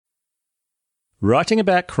Writing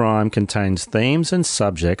about crime contains themes and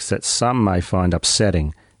subjects that some may find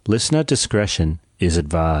upsetting. Listener discretion is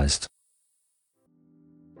advised.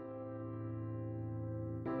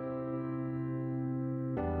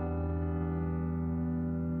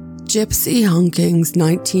 Gypsy Hunking's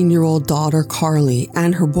 19-year-old daughter Carly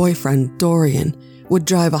and her boyfriend Dorian would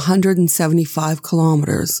drive 175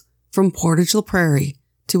 kilometers from Portage la Prairie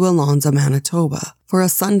to Alonsa, Manitoba for a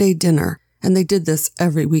Sunday dinner, and they did this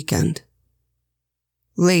every weekend.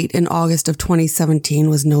 Late in August of 2017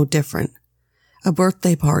 was no different. A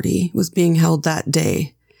birthday party was being held that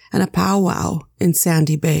day and a powwow in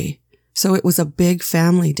Sandy Bay, so it was a big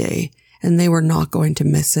family day and they were not going to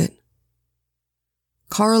miss it.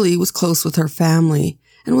 Carly was close with her family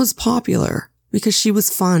and was popular because she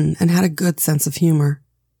was fun and had a good sense of humor.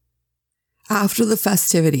 After the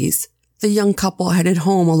festivities, the young couple headed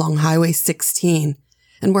home along Highway 16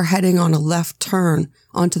 and were heading on a left turn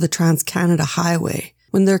onto the Trans-Canada Highway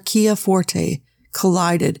when their Kia Forte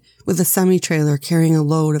collided with a semi-trailer carrying a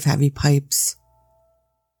load of heavy pipes.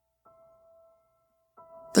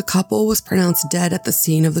 The couple was pronounced dead at the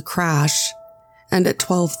scene of the crash, and at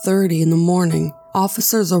 12:30 in the morning,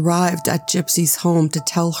 officers arrived at Gypsy's home to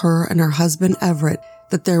tell her and her husband Everett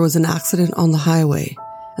that there was an accident on the highway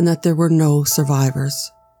and that there were no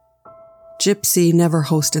survivors. Gypsy never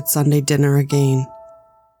hosted Sunday dinner again.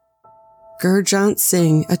 Gurjant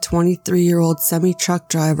Singh, a 23-year-old semi-truck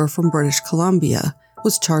driver from British Columbia,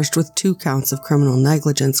 was charged with 2 counts of criminal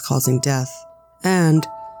negligence causing death and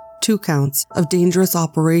 2 counts of dangerous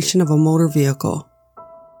operation of a motor vehicle.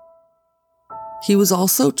 He was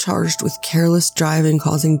also charged with careless driving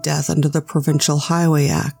causing death under the Provincial Highway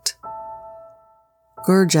Act.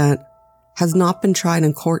 Gurjant has not been tried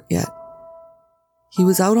in court yet. He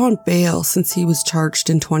was out on bail since he was charged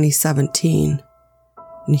in 2017,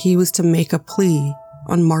 and he was to make a plea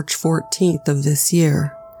on March 14th of this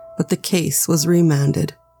year, but the case was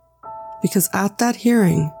remanded because at that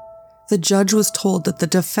hearing, the judge was told that the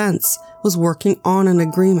defense was working on an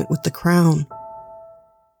agreement with the Crown.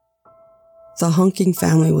 The Hunking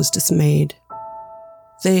family was dismayed.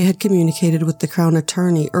 They had communicated with the Crown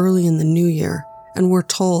attorney early in the new year and were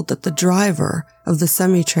told that the driver of the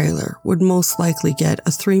semi-trailer would most likely get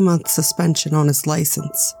a 3-month suspension on his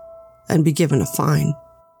license and be given a fine.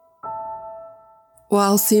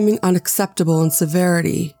 While seeming unacceptable in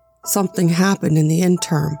severity, something happened in the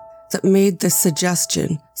interim that made this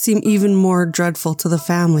suggestion seem even more dreadful to the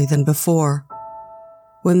family than before.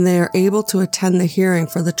 When they are able to attend the hearing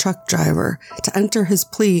for the truck driver to enter his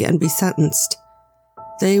plea and be sentenced,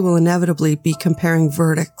 they will inevitably be comparing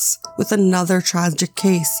verdicts with another tragic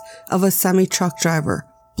case of a semi-truck driver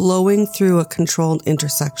blowing through a controlled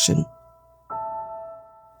intersection.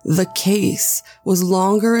 The case was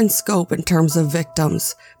longer in scope in terms of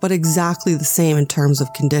victims, but exactly the same in terms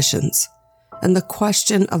of conditions, and the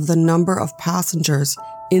question of the number of passengers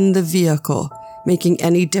in the vehicle making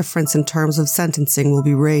any difference in terms of sentencing will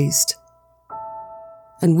be raised.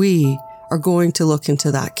 And we are going to look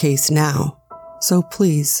into that case now, so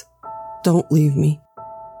please, don't leave me.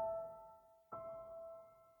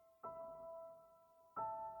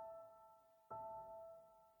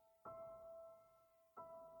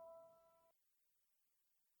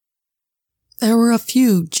 There were a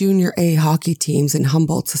few Junior A hockey teams in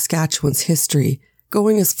Humboldt, Saskatchewan's history,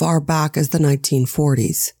 going as far back as the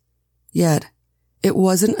 1940s. Yet, it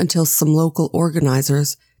wasn't until some local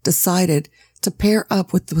organizers decided to pair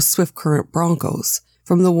up with the Swift Current Broncos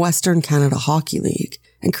from the Western Canada Hockey League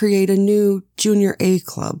and create a new Junior A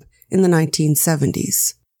club in the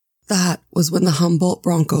 1970s. That was when the Humboldt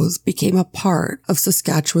Broncos became a part of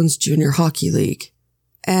Saskatchewan's Junior Hockey League,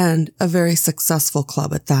 and a very successful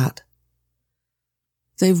club at that.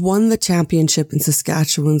 They've won the championship in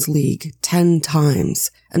Saskatchewan's league 10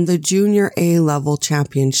 times and the Junior A-level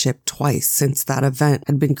championship twice since that event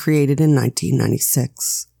had been created in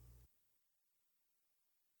 1996.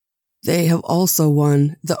 They have also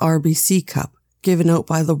won the RBC Cup, given out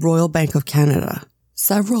by the Royal Bank of Canada.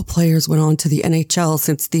 Several players went on to the NHL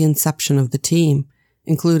since the inception of the team,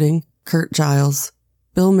 including Kurt Giles,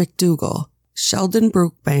 Bill McDougall, Sheldon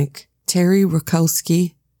Brookbank, Terry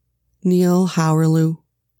Rakowski, Neil Howrellu,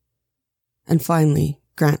 and finally,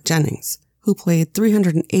 Grant Jennings, who played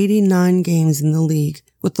 389 games in the league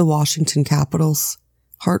with the Washington Capitals,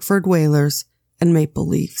 Hartford Whalers, and Maple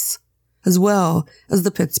Leafs, as well as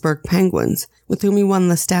the Pittsburgh Penguins, with whom he won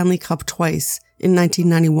the Stanley Cup twice in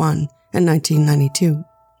 1991 and 1992.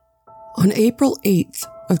 On April 8th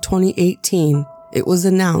of 2018, it was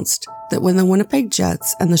announced that when the Winnipeg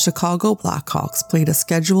Jets and the Chicago Blackhawks played a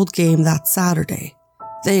scheduled game that Saturday,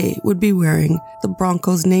 They would be wearing the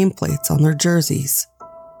Broncos nameplates on their jerseys.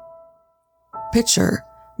 Pitcher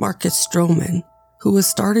Marcus Stroman, who was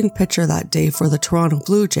starting pitcher that day for the Toronto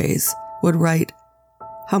Blue Jays, would write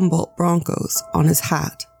Humboldt Broncos on his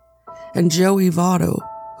hat, and Joey Votto,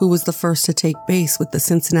 who was the first to take base with the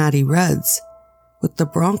Cincinnati Reds, with the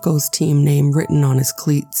Broncos team name written on his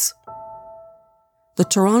cleats. The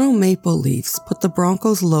Toronto Maple Leafs put the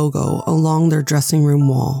Broncos logo along their dressing room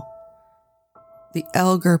wall. The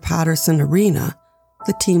Elgar Patterson Arena,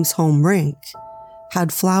 the team's home rink,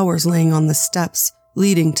 had flowers laying on the steps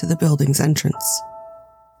leading to the building's entrance.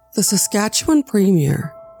 The Saskatchewan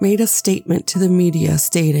Premier made a statement to the media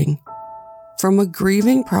stating, "From a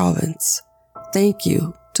grieving province, thank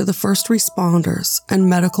you to the first responders and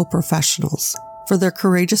medical professionals for their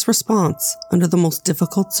courageous response under the most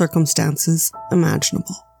difficult circumstances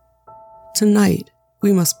imaginable. Tonight,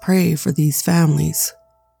 we must pray for these families."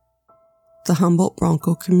 The Humboldt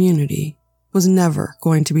Bronco community was never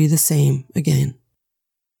going to be the same again.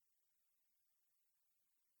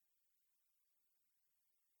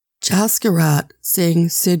 Jaskirat Singh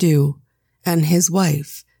Sidhu and his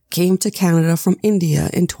wife came to Canada from India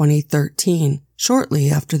in 2013, shortly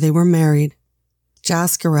after they were married.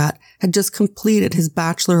 Jaskirat had just completed his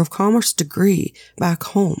Bachelor of Commerce degree back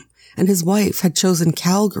home, and his wife had chosen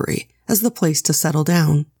Calgary as the place to settle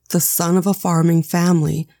down. The son of a farming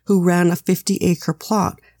family who ran a 50-acre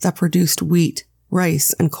plot that produced wheat,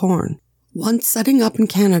 rice, and corn. Once setting up in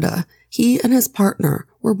Canada, he and his partner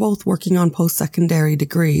were both working on post-secondary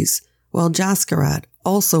degrees, while Jaskirat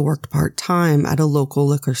also worked part-time at a local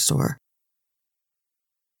liquor store.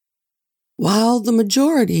 While the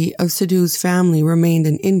majority of Sidhu's family remained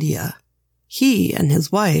in India, he and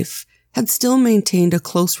his wife had still maintained a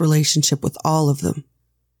close relationship with all of them.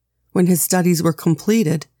 When his studies were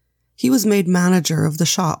completed, he was made manager of the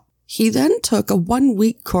shop. He then took a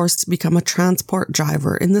 1-week course to become a transport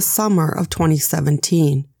driver in the summer of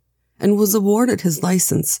 2017 and was awarded his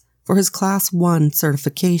license for his Class 1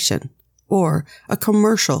 certification, or a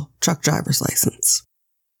commercial truck driver's license.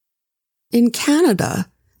 In Canada,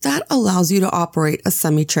 that allows you to operate a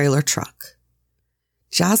semi-trailer truck.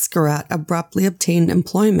 Jaskirat abruptly obtained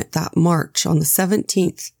employment that March on the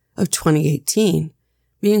 17th of 2018,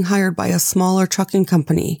 being hired by a smaller trucking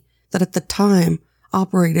company that at the time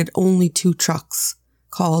operated only 2 trucks,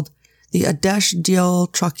 called the Adesh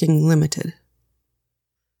Diol Trucking Limited.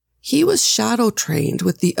 He was shadow trained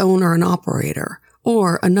with the owner and operator,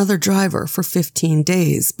 or another driver, for 15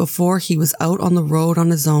 days before he was out on the road on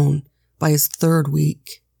his own by his 3rd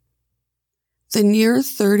week. The near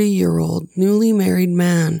 30-year-old newly married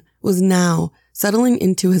man was now settling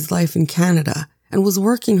into his life in Canada and was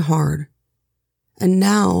working hard. And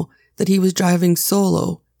now that he was driving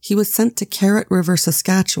solo, he was sent to Carrot River,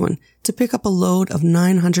 Saskatchewan to pick up a load of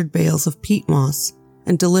 900 bales of peat moss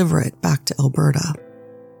and deliver it back to Alberta.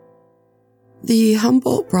 The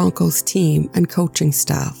Humboldt Broncos team and coaching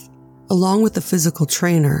staff, along with a physical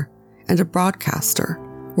trainer and a broadcaster,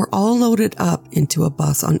 were all loaded up into a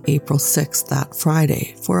bus on April 6th that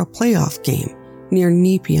Friday for a playoff game near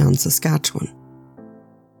Nepean, Saskatchewan.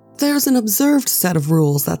 There's an observed set of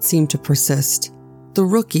rules that seem to persist. The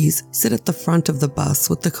rookies sit at the front of the bus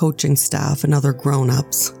with the coaching staff and other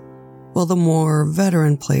grown-ups, while the more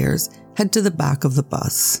veteran players head to the back of the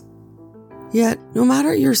bus. Yet, no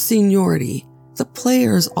matter your seniority, the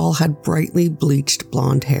players all had brightly bleached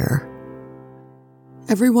blonde hair.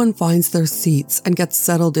 Everyone finds their seats and gets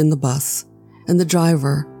settled in the bus, and the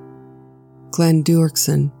driver, Glenn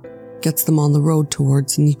Duerksen, gets them on the road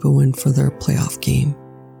towards Nepean for their playoff game.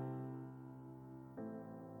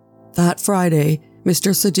 That Friday,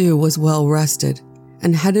 Mr. Sidhu was well rested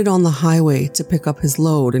and headed on the highway to pick up his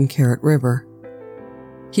load in Carrot River.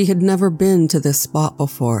 He had never been to this spot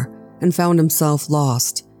before and found himself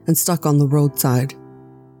lost and stuck on the roadside.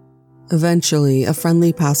 Eventually, a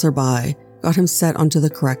friendly passerby got him set onto the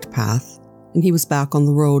correct path, and he was back on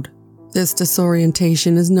the road. This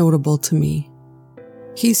disorientation is notable to me.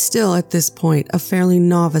 He's still, at this point, a fairly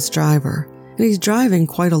novice driver, and he's driving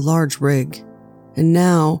quite a large rig. And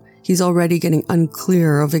now, he's already getting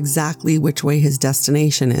unclear of exactly which way his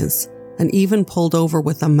destination is, and even pulled over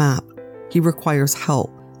with a map, he requires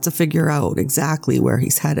help to figure out exactly where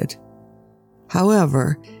he's headed.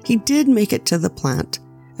 However, he did make it to the plant,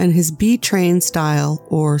 and his B-Train style,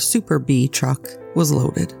 or Super B truck, was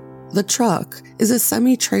loaded. The truck is a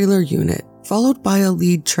semi-trailer unit, followed by a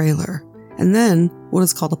lead trailer, and then what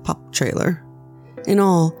is called a pup trailer. In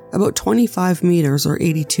all, about 25 meters or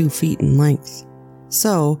 82 feet in length.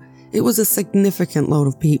 So, it was a significant load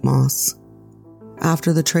of peat moss.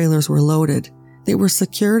 After the trailers were loaded, they were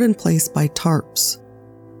secured in place by tarps.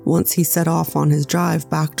 once he set off on his drive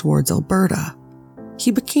back towards Alberta,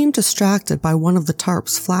 he became distracted by one of the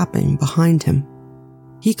tarps flapping behind him.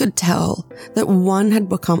 He could tell that one had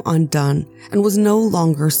become undone and was no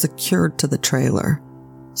longer secured to the trailer.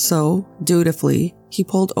 So, dutifully, he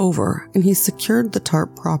pulled over and he secured the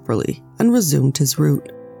tarp properly and resumed his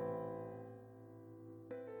route.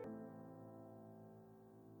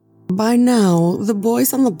 By now, the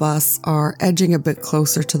boys on the bus are edging a bit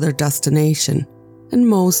closer to their destination, and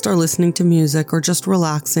most are listening to music or just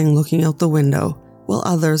relaxing looking out the window, while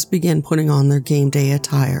others begin putting on their game day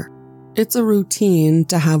attire. It's a routine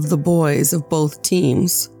to have the boys of both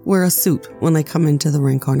teams wear a suit when they come into the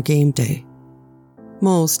rink on game day.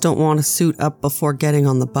 Most don't want to suit up before getting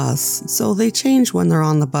on the bus, so they change when they're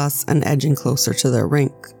on the bus and edging closer to their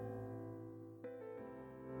rink.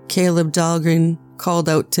 Caleb Dahlgren called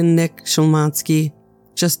out to Nick Shulmansky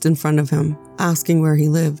just in front of him, asking where he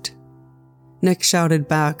lived. Nick shouted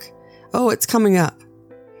back, "Oh, it's coming up."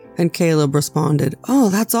 And Caleb responded, "Oh,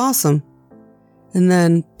 that's awesome." And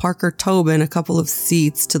then Parker Tobin, a couple of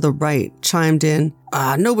seats to the right, chimed in,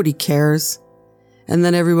 "Nobody cares." And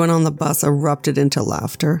then everyone on the bus erupted into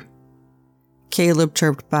laughter. Caleb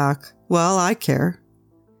chirped back, "Well, I care."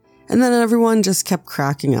 And then everyone just kept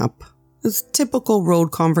cracking up. It's typical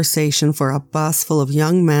road conversation for a bus full of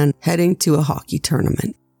young men heading to a hockey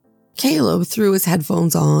tournament. Caleb threw his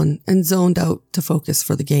headphones on and zoned out to focus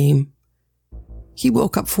for the game. He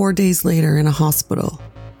woke up 4 days later in a hospital,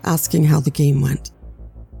 asking how the game went.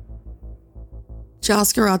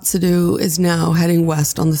 Jasker Atsadou is now heading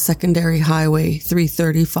west on the secondary highway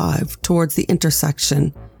 335 towards the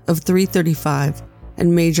intersection of 335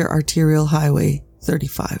 and major arterial highway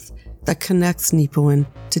 35 that connects Nipawin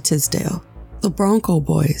to Tisdale. The Bronco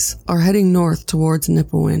boys are heading north towards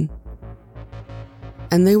Nipawin,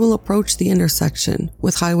 and they will approach the intersection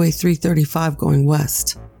with highway 335 going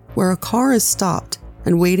west, where a car is stopped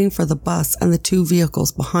and waiting for the bus and the two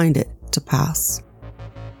vehicles behind it to pass.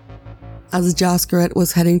 As Jaskeret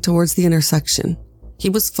was heading towards the intersection, he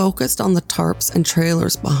was focused on the tarps and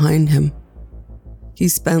trailers behind him. He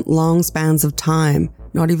spent long spans of time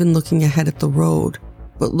not even looking ahead at the road,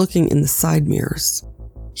 but looking in the side mirrors.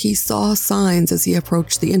 He saw signs as he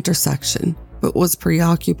approached the intersection, but was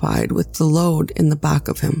preoccupied with the load in the back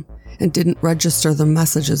of him and didn't register the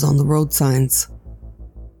messages on the road signs.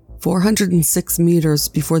 406 meters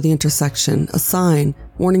before the intersection, a sign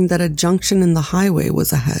warning that a junction in the highway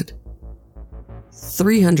was ahead.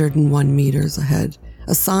 301 meters ahead,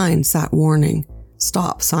 a sign sat warning,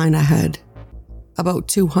 "Stop sign ahead." About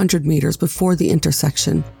 200 meters before the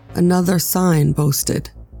intersection, another sign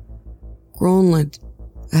boasted, "Groenland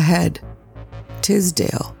ahead,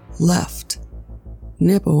 Tisdale left,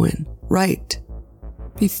 Nipawin right."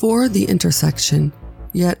 Before the intersection,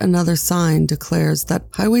 yet another sign declares that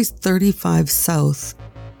highways 35 south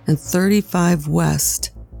and 35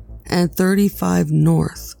 west and 35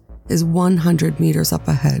 north is 100 meters up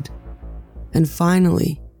ahead. And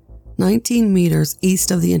finally, 19 meters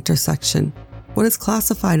east of the intersection, what is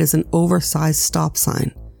classified as an oversized stop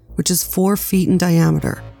sign, which is 4 feet in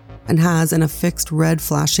diameter and has an affixed red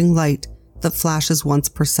flashing light that flashes once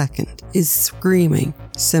per second, is screaming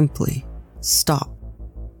simply, "Stop."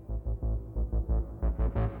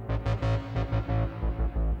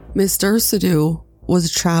 Mr. Sadu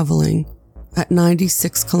was traveling at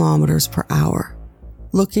 96 kilometers per hour,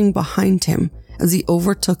 looking behind him as he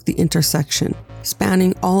overtook the intersection,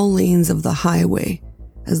 spanning all lanes of the highway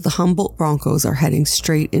as the Humboldt Broncos are heading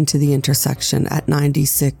straight into the intersection at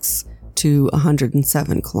 96 to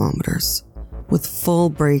 107 kilometers, with full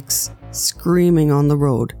brakes, screaming on the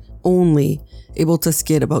road, only able to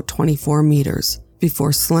skid about 24 meters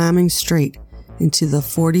before slamming straight into the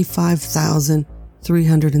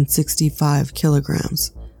 45,365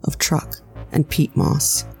 kilograms of truck and peat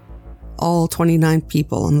moss. All 29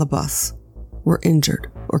 people on the bus were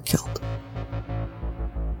injured or killed.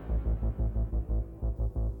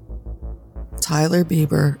 Tyler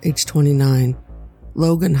Bieber, age 29.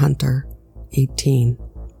 Logan Hunter, 18.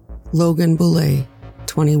 Logan Boulay,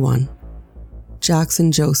 21.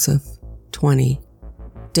 Jackson Joseph, 20.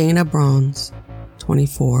 Dana Bronze,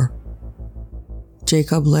 24.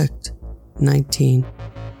 Jacob Licht, 19.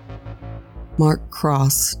 Mark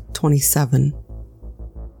Cross, 27.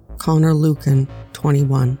 Connor Lucan,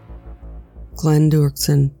 21. Glenn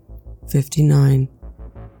Durkson, 59.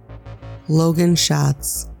 Logan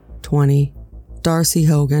Schatz, 20. Darcy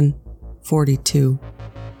Hogan, 42.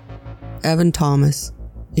 Evan Thomas,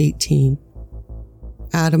 18.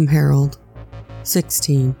 Adam Harold,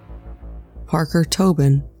 16. Parker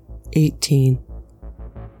Tobin, 18.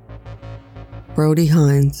 Brody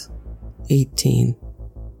Hines, 18.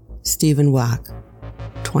 Stephen Wack,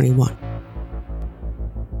 21.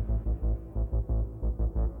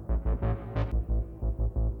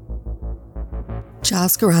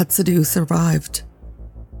 Jasker Atsadu survived.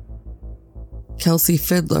 Kelsey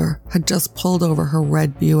Fiddler had just pulled over her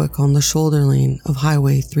red Buick on the shoulder lane of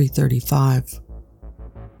Highway 335.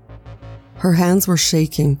 Her hands were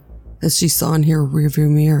shaking as she saw in her rearview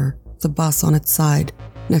mirror the bus on its side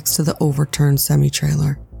next to the overturned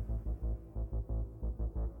semi-trailer.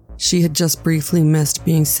 She had just briefly missed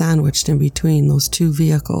being sandwiched in between those two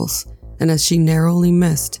vehicles, and as she narrowly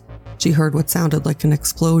missed, she heard what sounded like an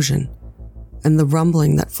explosion, and the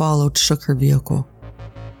rumbling that followed shook her vehicle.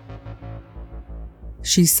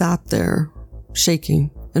 She sat there,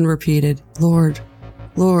 shaking, and repeated, "Lord,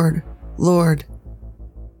 Lord, Lord."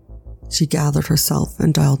 She gathered herself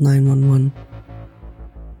and dialed 911.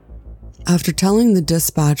 After telling the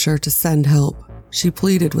dispatcher to send help, she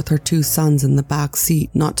pleaded with her two sons in the back seat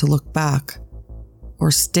not to look back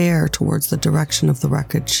or stare towards the direction of the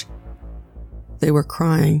wreckage. They were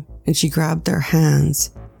crying, and she grabbed their hands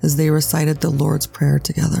as they recited the Lord's Prayer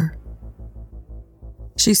together.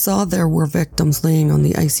 She saw there were victims laying on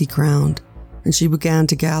the icy ground, and she began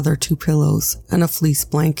to gather 2 pillows and a fleece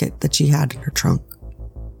blanket that she had in her trunk.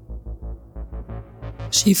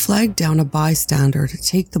 She flagged down a bystander to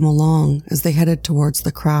take them along as they headed towards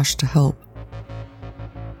the crash to help.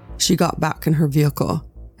 She got back in her vehicle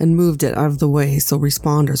and moved it out of the way so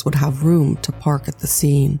responders would have room to park at the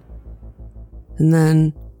scene. And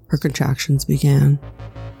then her contractions began.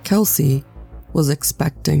 Kelsey was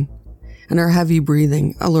expecting, and her heavy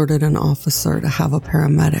breathing alerted an officer to have a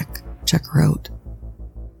paramedic check her out.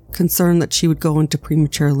 Concerned that she would go into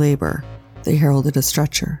premature labor, they heralded a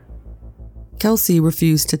stretcher. Kelsey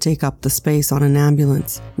refused to take up the space on an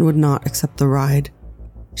ambulance and would not accept the ride.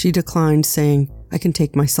 She declined, saying, "I can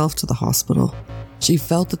take myself to the hospital." She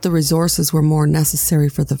felt that the resources were more necessary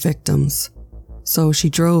for the victims, so she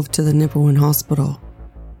drove to the Nipawin Hospital,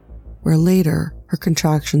 where later her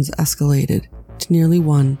contractions escalated to nearly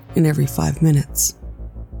 1 in every 5 minutes.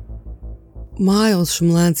 Miles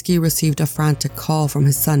Shumlansky received a frantic call from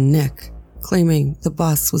his son Nick, claiming the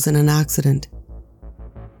bus was in an accident.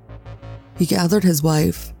 He gathered his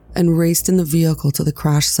wife and raced in the vehicle to the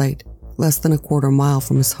crash site, less than a quarter mile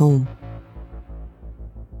from his home.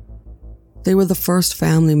 They were the first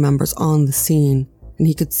family members on the scene, and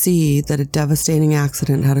he could see that a devastating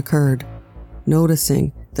accident had occurred,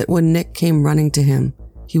 noticing that when Nick came running to him,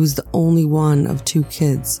 he was the only one of 2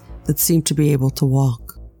 kids that seemed to be able to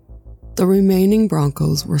walk. The remaining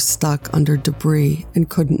Broncos were stuck under debris and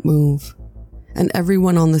couldn't move, and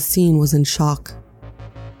everyone on the scene was in shock.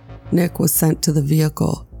 Nick was sent to the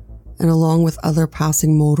vehicle, and along with other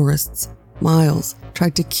passing motorists, Miles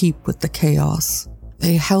tried to keep with the chaos.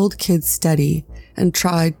 They held kids steady and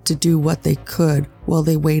tried to do what they could while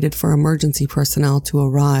they waited for emergency personnel to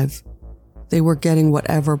arrive. They were getting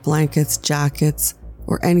whatever blankets, jackets,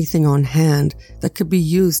 or anything on hand that could be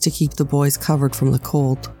used to keep the boys covered from the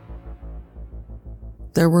cold.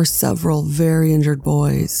 There were several very injured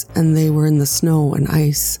boys, and they were in the snow and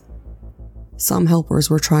ice. Some helpers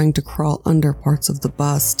were trying to crawl under parts of the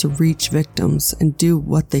bus to reach victims and do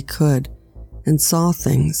what they could, and saw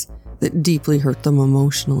things that deeply hurt them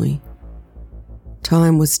emotionally.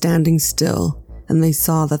 Time was standing still, and they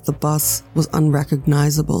saw that the bus was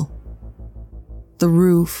unrecognizable. The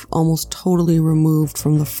roof almost totally removed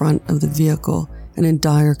from the front of the vehicle and in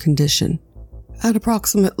dire condition. At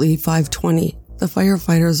approximately 5:20, the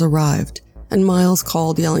firefighters arrived, and Miles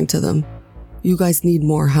called, yelling to them, "You guys need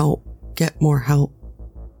more help. Get more help."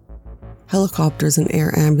 Helicopters and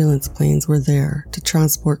air ambulance planes were there to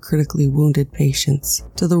transport critically wounded patients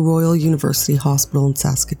to the Royal University Hospital in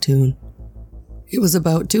Saskatoon. It was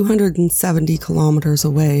about 270 kilometers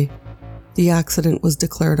away. The accident was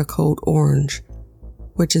declared a code orange,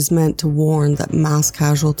 which is meant to warn that mass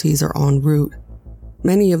casualties are en route.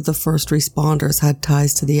 Many of the first responders had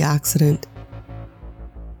ties to the accident.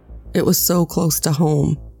 It was so close to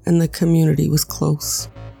home, and the community was close.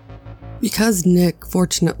 Because Nick,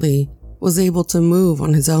 fortunately, was able to move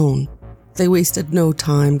on his own, they wasted no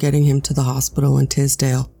time getting him to the hospital in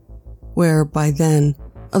Tisdale, where by then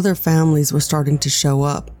other families were starting to show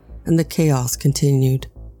up and the chaos continued.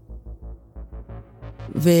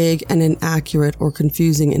 Vague and inaccurate or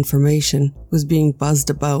confusing information was being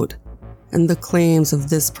buzzed about, and the claims of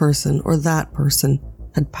this person or that person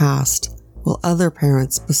had passed, while other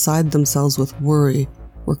parents, beside themselves with worry,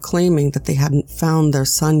 were claiming that they hadn't found their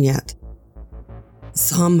son yet.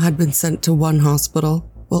 Some had been sent to one hospital,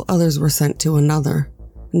 while others were sent to another,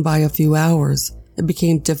 and by a few hours, it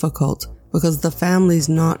became difficult because the families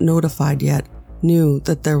not notified yet knew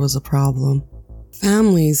that there was a problem.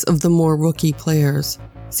 Families of the more rookie players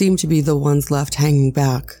seemed to be the ones left hanging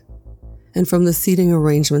back. And from the seating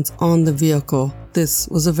arrangements on the vehicle, this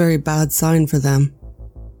was a very bad sign for them.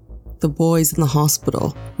 The boys in the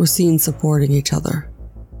hospital were seen supporting each other.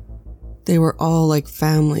 They were all like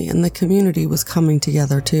family, and the community was coming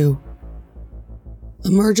together too.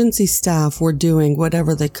 Emergency staff were doing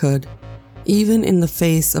whatever they could, even in the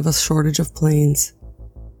face of a shortage of planes.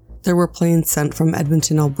 There were planes sent from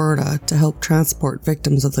Edmonton, Alberta to help transport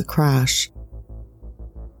victims of the crash.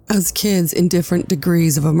 As kids in different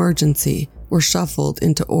degrees of emergency were shuffled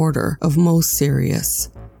into order of most serious,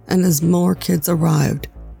 and as more kids arrived,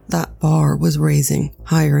 that bar was raising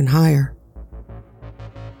higher and higher.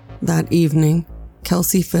 That evening,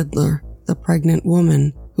 Kelsey Fiddler, the pregnant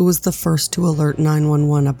woman who was the first to alert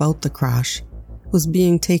 911 about the crash, was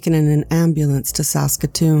being taken in an ambulance to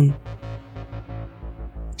Saskatoon.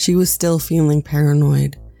 She was still feeling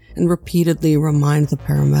paranoid and repeatedly reminded the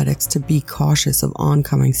paramedics to be cautious of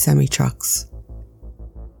oncoming semi-trucks.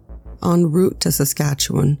 En route to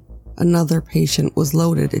Saskatchewan, another patient was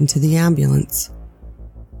loaded into the ambulance.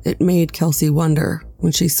 It made Kelsey wonder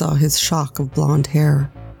when she saw his shock of blonde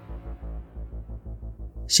hair.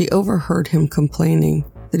 She overheard him complaining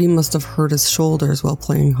that he must have hurt his shoulders while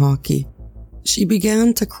playing hockey. She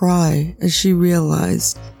began to cry as she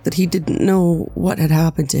realized that he didn't know what had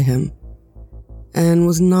happened to him and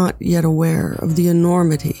was not yet aware of the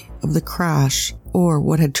enormity of the crash or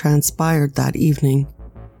what had transpired that evening.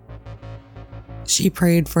 She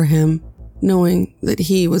prayed for him, knowing that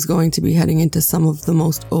he was going to be heading into some of the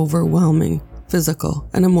most overwhelming physical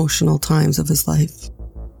and emotional times of his life.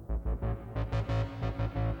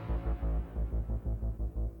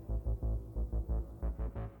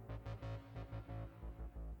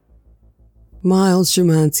 Miles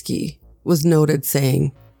Szymanski was noted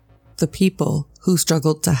saying, "The people who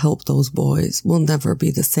struggled to help those boys will never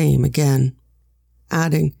be the same again,"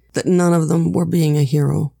 adding that none of them were being a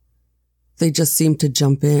hero. They just seemed to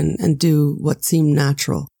jump in and do what seemed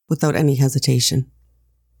natural without any hesitation.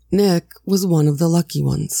 Nick was one of the lucky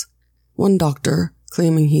ones, one doctor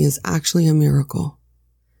claiming he is actually a miracle.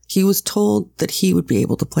 He was told that he would be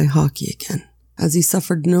able to play hockey again, as he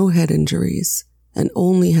suffered no head injuries and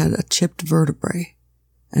only had a chipped vertebrae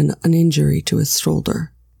and an injury to his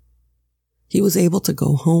shoulder. He was able to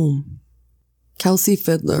go home. Kelsey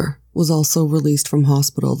Fiddler was also released from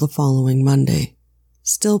hospital the following Monday,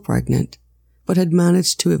 still pregnant, but had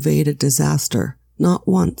managed to evade a disaster not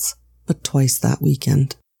once, but twice that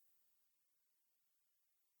weekend.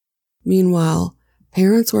 Meanwhile,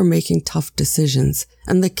 parents were making tough decisions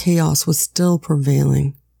and the chaos was still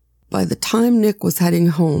prevailing. By the time Nick was heading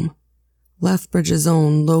home, Lethbridge's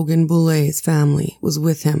own Logan Boulet's family was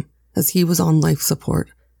with him as he was on life support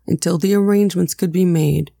until the arrangements could be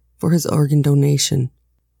made for his organ donation.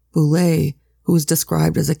 Boulet, who was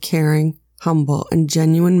described as a caring, humble, and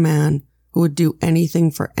genuine man who would do anything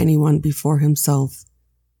for anyone before himself,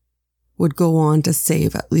 would go on to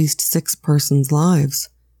save at least 6 persons' lives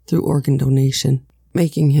through organ donation,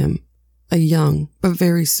 making him a young but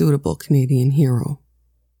very suitable Canadian hero.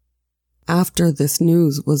 After this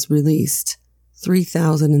news was released,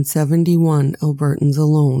 3,071 Albertans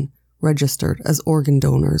alone registered as organ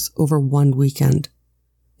donors over one weekend,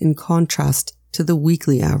 in contrast to the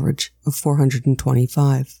weekly average of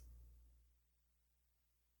 425.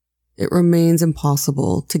 It remains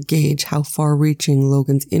impossible to gauge how far-reaching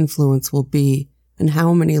Logan's influence will be and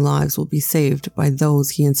how many lives will be saved by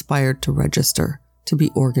those he inspired to register to be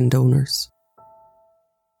organ donors.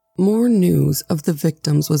 More news of the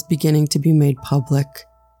victims was beginning to be made public.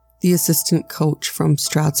 The assistant coach from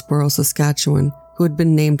Strattsboro, Saskatchewan, who had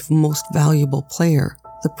been named Most Valuable Player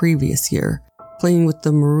the previous year, playing with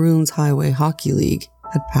the Maroons Highway Hockey League,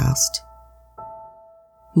 had passed.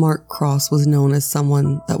 Mark Cross was known as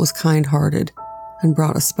someone that was kind-hearted and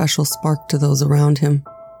brought a special spark to those around him.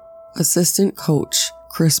 Assistant coach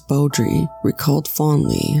Chris Beaudry recalled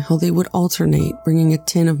fondly how they would alternate bringing a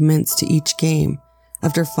tin of mints to each game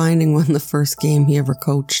after finding one the first game he ever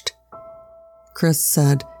coached. Chris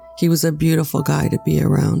said he was a beautiful guy to be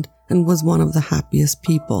around and was one of the happiest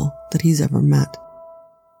people that he's ever met.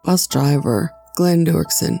 Bus driver Glenn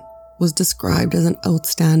Doerksen was described as an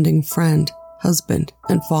outstanding friend, husband,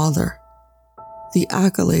 and father. The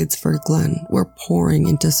accolades for Glenn were pouring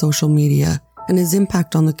into social media, and his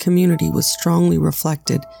impact on the community was strongly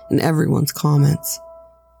reflected in everyone's comments.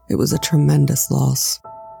 It was a tremendous loss.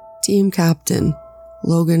 Team captain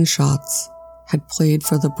Logan Schatz had played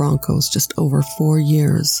for the Broncos just over 4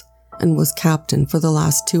 years and was captain for the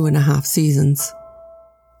last 2.5 seasons.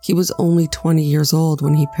 He was only 20 years old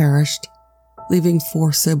when he perished. leaving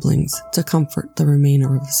 4 siblings to comfort the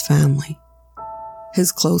remainder of his family.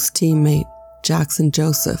 His close teammate, Jackson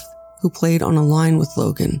Joseph, who played on a line with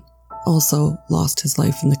Logan, also lost his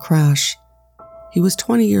life in the crash. He was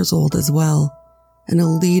 20 years old as well, and a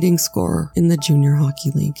leading scorer in the Junior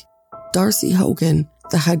Hockey League. Darcy Hogan,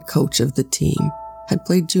 the head coach of the team, had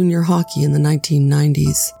played junior hockey in the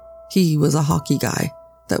 1990s. He was a hockey guy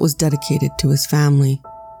that was dedicated to his family.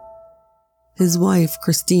 His wife,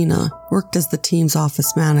 Christina, worked as the team's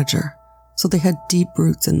office manager, so they had deep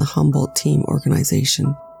roots in the Humboldt team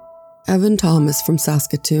organization. Evan Thomas from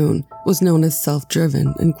Saskatoon was known as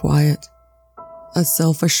self-driven and quiet. A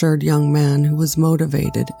self-assured young man who was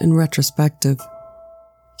motivated and retrospective.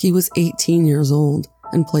 He was 18 years old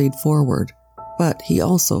and played forward, but he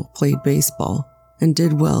also played baseball and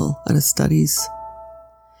did well at his studies.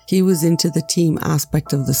 He was into the team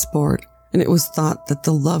aspect of the sport, and it was thought that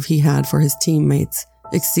the love he had for his teammates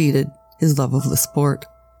exceeded his love of the sport.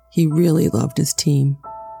 He really loved his team.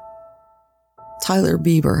 Tyler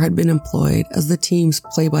Bieber had been employed as the team's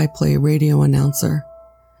play-by-play radio announcer.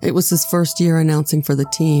 It was his first year announcing for the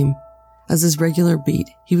team. As his regular beat,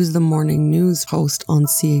 he was the morning news host on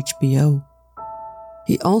CHBO.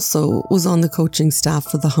 He also was on the coaching staff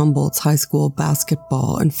for the Humboldt's high school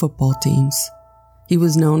basketball and football teams. He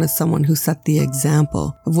was known as someone who set the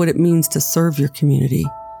example of what it means to serve your community.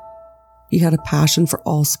 He had a passion for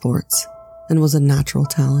all sports and was a natural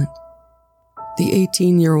talent. The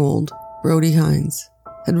 18-year-old Brody Hines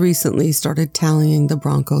had recently started tallying the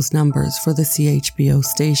Broncos' numbers for the CHBO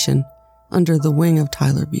station under the wing of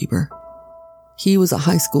Tyler Bieber. He was a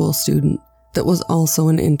high school student that was also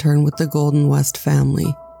an intern with the Golden West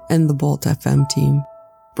family and the Bolt FM team.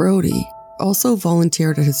 Brody also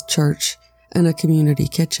volunteered at his church and a community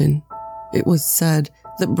kitchen. It was said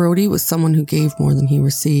that Brody was someone who gave more than he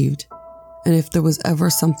received, and if there was ever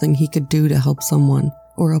something he could do to help someone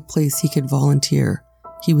or a place he could volunteer,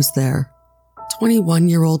 he was there.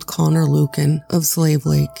 21-year-old Connor Lucan of Slave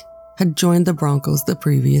Lake had joined the Broncos the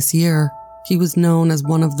previous year. He was known as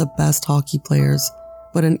one of the best hockey players,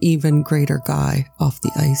 but an even greater guy off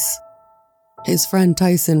the ice. His friend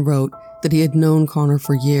Tyson wrote that he had known Connor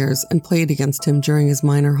for years and played against him during his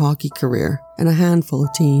minor hockey career in a handful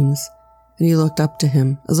of teams, and he looked up to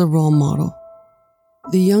him as a role model.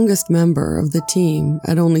 The youngest member of the team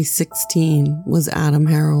at only 16 was Adam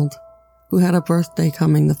Harold, who had a birthday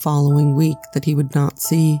coming the following week that he would not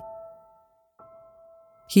see.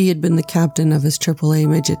 He had been the captain of his AAA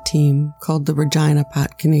midget team called the Regina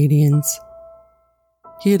Pat Canadians.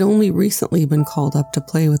 He had only recently been called up to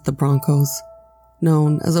play with the Broncos,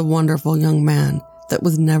 known as a wonderful young man that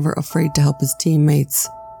was never afraid to help his teammates.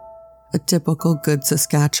 A typical good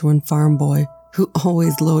Saskatchewan farm boy who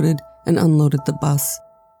always loaded and unloaded the bus,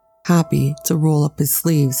 happy to roll up his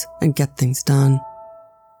sleeves and get things done.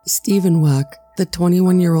 Stephen Weck, the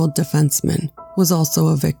 21-year-old defenseman, was also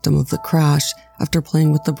a victim of the crash after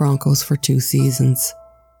playing with the Broncos for 2 seasons.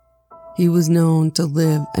 He was known to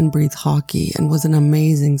live and breathe hockey and was an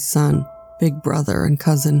amazing son, big brother, and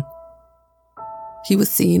cousin. He was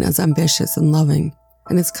seen as ambitious and loving,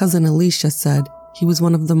 and his cousin Alicia said he was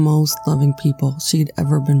one of the most loving people she'd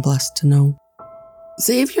ever been blessed to know.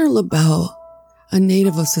 Xavier LaBelle, a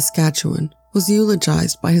native of Saskatchewan, was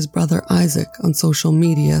eulogized by his brother Isaac on social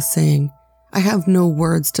media, saying, "I have no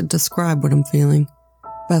words to describe what I'm feeling.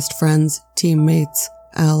 Best friends, teammates,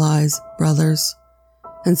 allies, brothers,"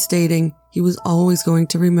 and stating he was always going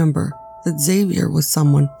to remember that Xavier was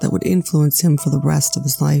someone that would influence him for the rest of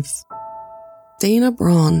his life. Dana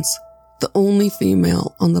Bronze, the only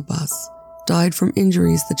female on the bus, died from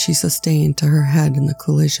injuries that she sustained to her head in the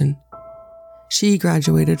collision. She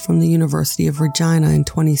graduated from the University of Regina in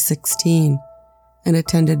 2016 and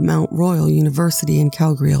attended Mount Royal University in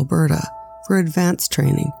Calgary, Alberta for advanced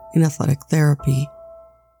training in athletic therapy.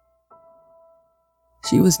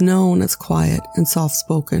 She was known as quiet and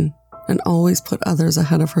soft-spoken and always put others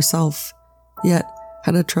ahead of herself, yet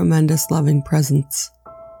had a tremendous loving presence.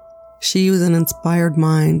 She was an inspired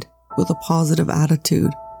mind with a positive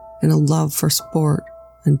attitude and a love for sport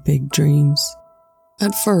and big dreams.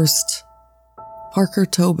 At first, Parker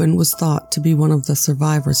Tobin was thought to be one of the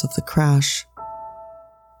survivors of the crash,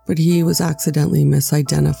 but he was accidentally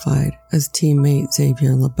misidentified as teammate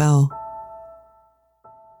Xavier LaBelle.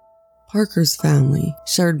 Parker's family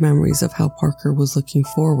shared memories of how Parker was looking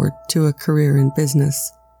forward to a career in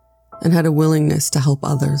business and had a willingness to help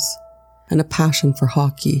others and a passion for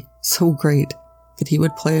hockey so great that he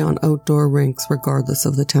would play on outdoor rinks regardless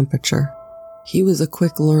of the temperature. He was a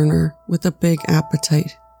quick learner with a big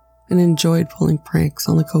appetite and enjoyed pulling pranks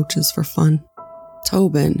on the coaches for fun.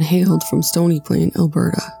 Tobin hailed from Stony Plain,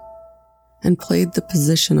 Alberta, and played the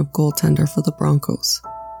position of goaltender for the Broncos.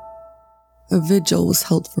 A vigil was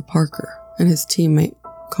held for Parker and his teammate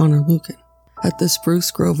Connor Lucan at the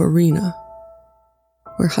Spruce Grove Arena,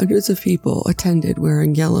 where hundreds of people attended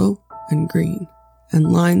wearing yellow and green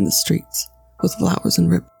and lined the streets with flowers and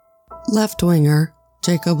ribbons. Left-winger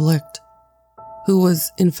Jacob Licht, who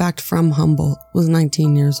was in fact from Humboldt, was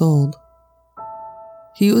 19 years old.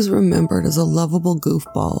 He was remembered as a lovable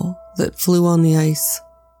goofball that flew on the ice.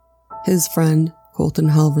 His friend, Colton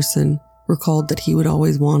Halverson, recalled that he would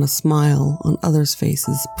always want a smile on others'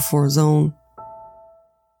 faces before his own.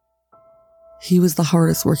 He was the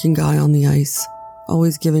hardest working guy on the ice,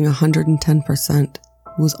 always giving 110%. It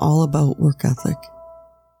was all about work ethic.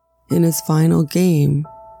 In his final game,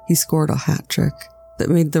 he scored a hat trick that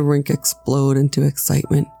made the rink explode into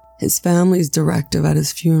excitement. His family's directive at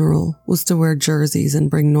his funeral was to wear jerseys and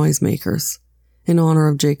bring noisemakers, in honor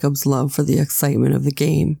of Jacob's love for the excitement of the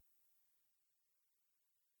game.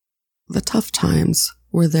 The tough times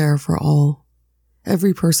were there for all.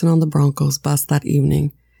 Every person on the Broncos bus that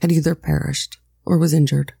evening had either perished or was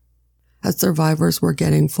injured. As survivors were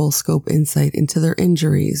getting full-scope insight into their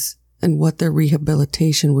injuries and what their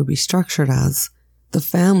rehabilitation would be structured as, the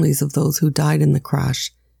families of those who died in the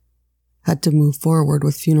crash had to move forward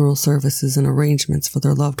with funeral services and arrangements for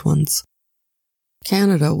their loved ones.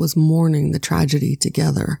 Canada was mourning the tragedy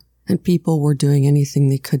together, and people were doing anything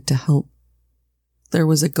they could to help. There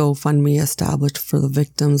was a GoFundMe established for the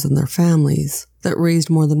victims and their families that raised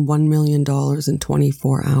more than $1 million in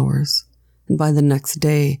 24 hours, and by the next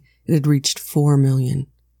day, it had reached $4 million.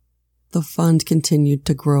 The fund continued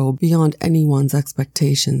to grow beyond anyone's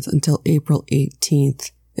expectations until April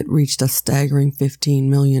 18th, it reached a staggering $15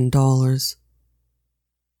 million.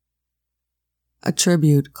 A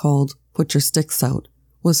tribute called Put Your Sticks Out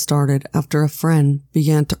was started after a friend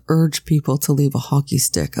began to urge people to leave a hockey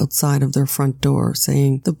stick outside of their front door,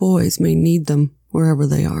 saying the boys may need them wherever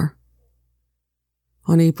they are.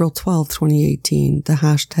 On April 12, 2018, the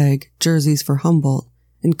hashtag Jerseys for Humboldt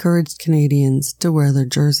encouraged Canadians to wear their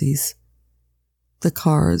jerseys. The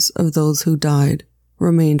cars of those who died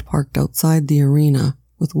remained parked outside the arena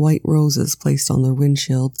with white roses placed on their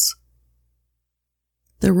windshields.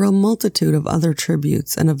 There were a multitude of other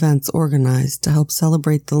tributes and events organized to help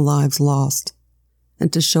celebrate the lives lost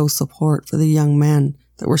and to show support for the young men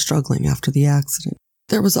that were struggling after the accident.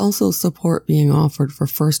 There was also support being offered for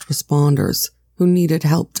first responders who needed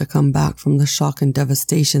help to come back from the shock and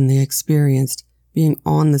devastation they experienced being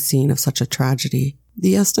on the scene of such a tragedy.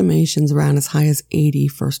 The estimations ran as high as 80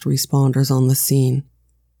 first responders on the scene.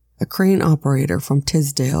 A crane operator from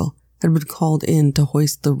Tisdale had been called in to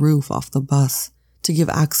hoist the roof off the bus to give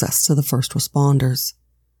access to the first responders.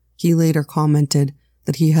 He later commented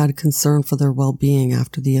that he had concern for their well-being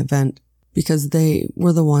after the event because they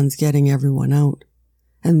were the ones getting everyone out,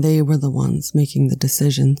 and they were the ones making the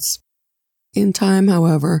decisions. In time,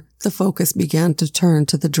 however, the focus began to turn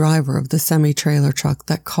to the driver of the semi-trailer truck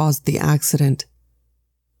that caused the accident.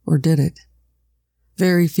 Or did it?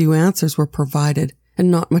 Very few answers were provided,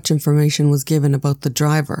 and not much information was given about the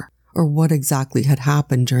driver or what exactly had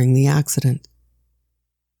happened during the accident.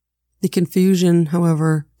 The confusion,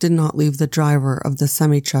 however, did not leave the driver of the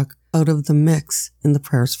semi-truck out of the mix in the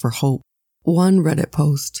prayers for hope. One Reddit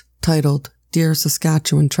post, titled Dear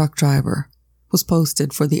Saskatchewan Truck Driver, was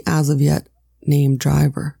posted for the as-of-yet named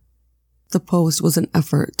driver. The post was an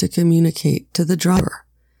effort to communicate to the driver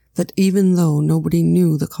that even though nobody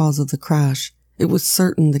knew the cause of the crash, it was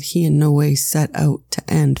certain that he in no way set out to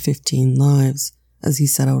end 15 lives as he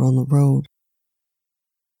set out on the road.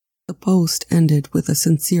 The post ended with a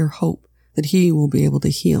sincere hope that he will be able to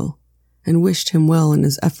heal and wished him well in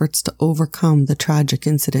his efforts to overcome the tragic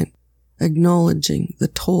incident, acknowledging the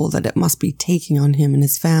toll that it must be taking on him and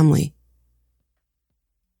his family.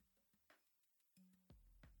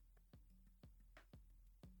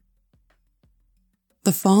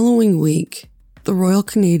 The following week, the Royal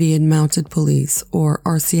Canadian Mounted Police, or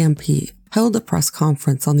RCMP, held a press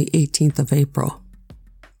conference on the 18th of April.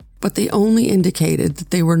 But they only indicated that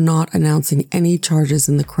they were not announcing any charges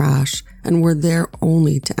in the crash and were there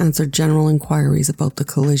only to answer general inquiries about the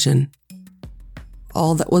collision.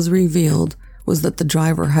 All that was revealed was that the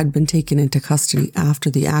driver had been taken into custody after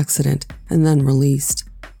the accident and then released.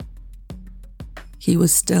 He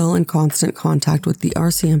was still in constant contact with the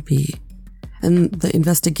RCMP, and the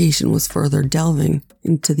investigation was further delving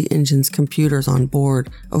into the engine's computers on board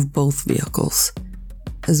of both vehicles,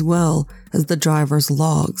 as well as the driver's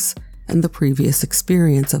logs and the previous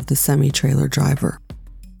experience of the semi-trailer driver.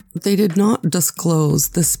 They did not disclose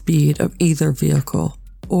the speed of either vehicle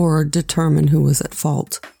or determine who was at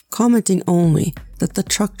fault. commenting only that the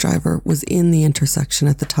truck driver was in the intersection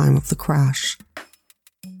at the time of the crash.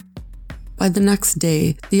 By the next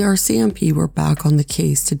day, the RCMP were back on the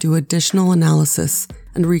case to do additional analysis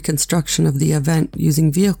and reconstruction of the event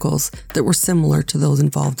using vehicles that were similar to those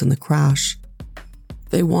involved in the crash.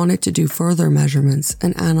 They wanted to do further measurements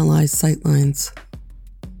and analyze sightlines.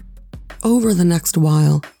 Over the next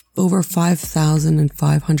while, over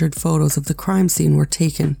 5,500 photos of the crime scene were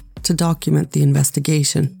taken to document the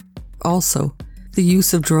investigation. Also, the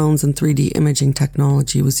use of drones and 3D imaging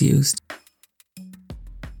technology was used.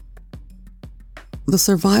 The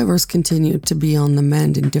survivors continued to be on the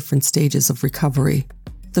mend in different stages of recovery.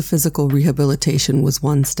 The physical rehabilitation was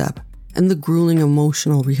one step, and the grueling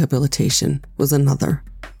emotional rehabilitation was another.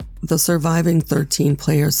 The surviving 13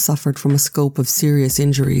 players suffered from a scope of serious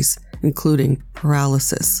injuries, including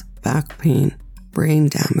paralysis, back pain, brain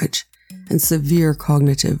damage, and severe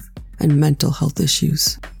cognitive and mental health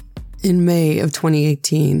issues. In May of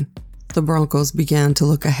 2018, the Broncos began to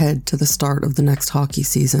look ahead to the start of the next hockey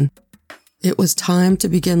season. It was time to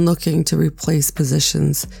begin looking to replace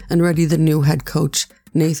positions and ready the new head coach,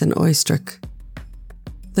 Nathan Oistrakh.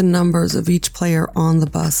 The numbers of each player on the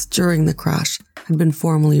bus during the crash had been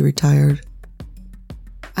formally retired.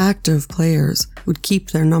 Active players would keep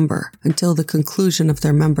their number until the conclusion of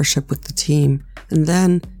their membership with the team, and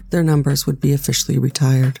then their numbers would be officially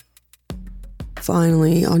retired.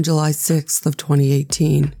 Finally, on July 6th of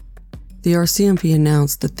 2018, the RCMP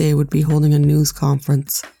announced that they would be holding a news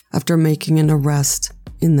conference after making an arrest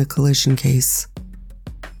in the collision case.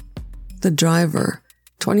 The driver,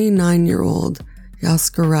 29-year-old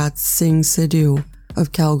Yaskurat Singh Sidhu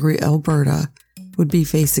of Calgary, Alberta, would be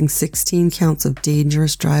facing 16 counts of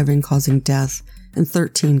dangerous driving causing death and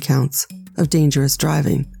 13 counts of dangerous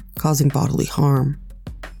driving causing bodily harm.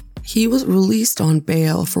 He was released on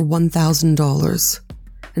bail for $1,000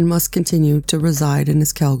 and must continue to reside in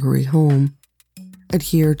his Calgary home,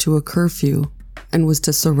 adhere to a curfew, and was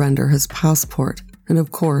to surrender his passport and,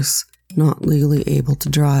 of course, not legally able to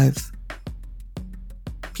drive.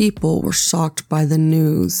 People were shocked by the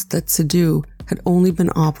news that Sidhu had only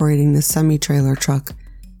been operating the semi-trailer truck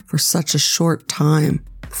for such a short time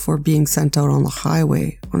before being sent out on the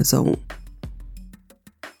highway on his own.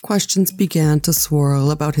 Questions began to swirl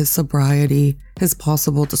about his sobriety, his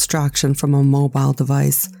possible distraction from a mobile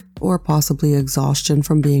device, or possibly exhaustion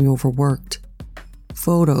from being overworked.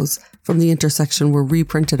 Photos from the intersection were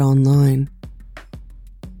reprinted online.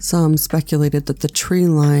 Some speculated that the tree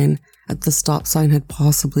line at the stop sign had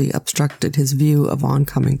possibly obstructed his view of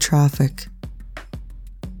oncoming traffic.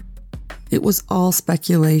 It was all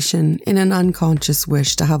speculation in an unconscious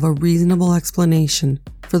wish to have a reasonable explanation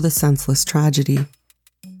for the senseless tragedy.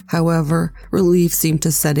 However, relief seemed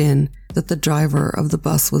to set in that the driver of the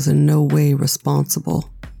bus was in no way responsible.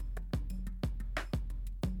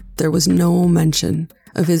 There was no mention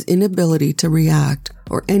of his inability to react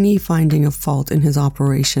or any finding of fault in his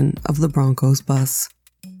operation of the Broncos bus.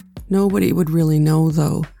 Nobody would really know,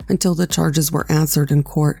 though, until the charges were answered in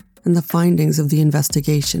court and the findings of the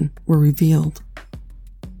investigation were revealed.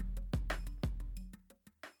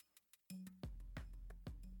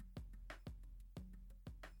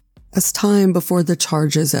 As time before the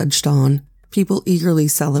charges edged on, people eagerly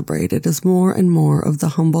celebrated as more and more of the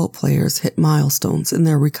Humboldt players hit milestones in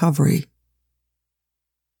their recovery.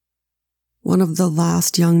 One of the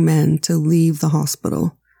last young men to leave the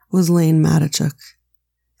hospital was Lane Matichuk.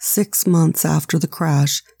 6 months after the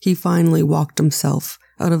crash, he finally walked himself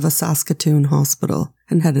out of a Saskatoon hospital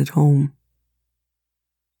and headed home.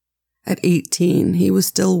 At 18, he was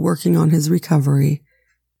still working on his recovery.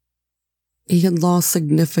 He had lost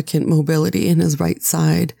significant mobility in his right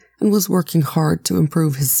side and was working hard to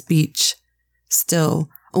improve his speech. Still,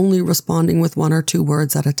 only responding with 1 or 2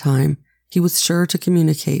 words at a time, he was sure to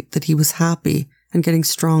communicate that he was happy and getting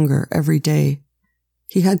stronger every day.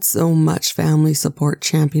 He had so much family support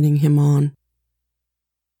championing him on.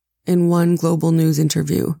 In one Global News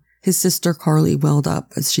interview, his sister Carly welled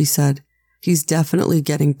up as she said, "He's definitely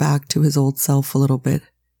getting back to his old self a little bit.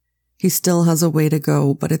 He still has a way to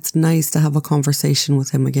go, but it's nice to have a conversation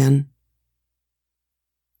with him again."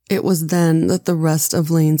 It was then that the rest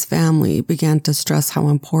of Lane's family began to stress how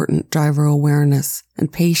important driver awareness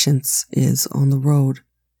and patience is on the road.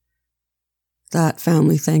 That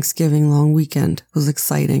family Thanksgiving long weekend was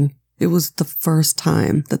exciting. It was the first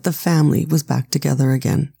time that the family was back together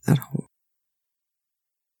again at home.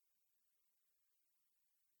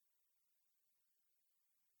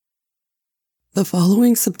 The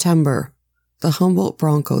following September, the Humboldt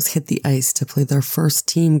Broncos hit the ice to play their first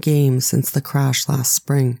team game since the crash last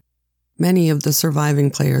spring. Many of the surviving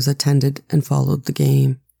players attended and followed the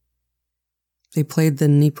game. They played the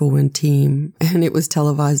Nipawin team, and it was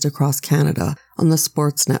televised across Canada on the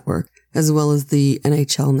Sports Network, as well as the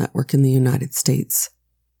NHL Network in the United States.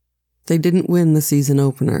 They didn't win the season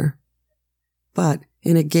opener, but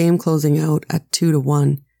in a game closing out at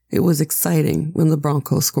 2-1, it was exciting when the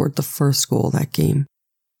Broncos scored the first goal that game.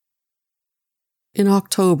 In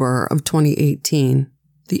October of 2018,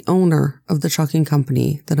 the owner of the trucking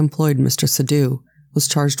company that employed Mr. Sadhu was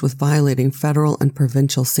charged with violating federal and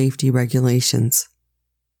provincial safety regulations.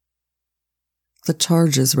 The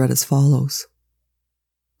charges read as follows: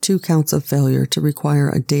 2 counts of failure to require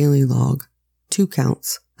a daily log, 2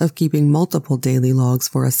 counts of keeping multiple daily logs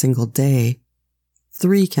for a single day,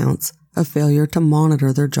 3 counts of failure to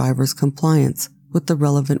monitor their driver's compliance with the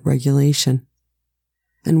relevant regulation,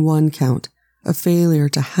 and 1 count of failure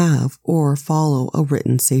to have or follow a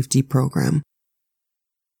written safety program.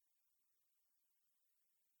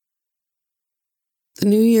 The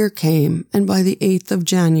new year came, and by the 8th of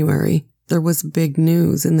January, there was big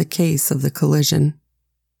news in the case of the collision.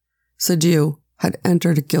 Sadhu had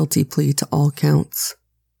entered a guilty plea to all counts.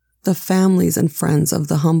 The families and friends of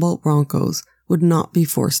the Humboldt Broncos would not be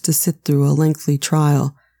forced to sit through a lengthy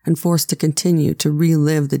trial and forced to continue to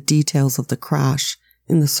relive the details of the crash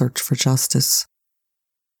in the search for justice.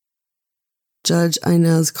 Judge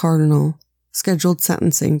Inez Cardinal scheduled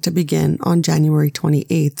sentencing to begin on January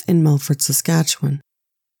 28th in Milford, Saskatchewan.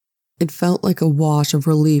 It felt like a wash of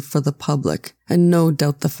relief for the public and no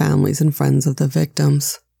doubt the families and friends of the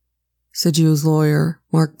victims. Sadhu's lawyer,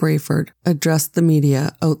 Mark Brayford, addressed the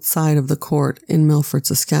media outside of the court in Milford,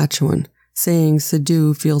 Saskatchewan, saying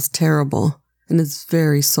Sadhu feels terrible and is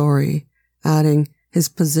very sorry, adding, "His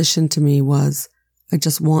position to me was, I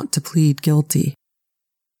just want to plead guilty."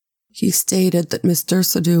 He stated that Mr.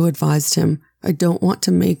 Sadhu advised him, "I don't want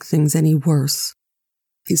to make things any worse."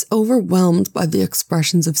 He's overwhelmed by the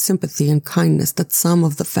expressions of sympathy and kindness that some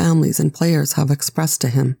of the families and players have expressed to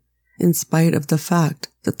him, in spite of the fact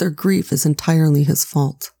that their grief is entirely his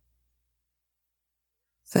fault.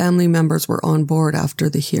 Family members were on board after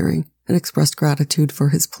the hearing and expressed gratitude for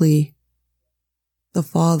his plea. The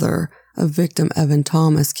father of victim Evan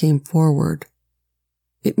Thomas came forward.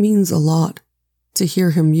 It means a lot. To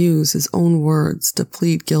hear him use his own words to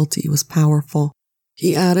plead guilty was powerful.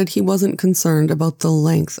 He added he wasn't concerned about the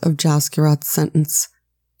length of Jaskirat's sentence.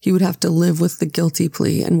 He would have to live with the guilty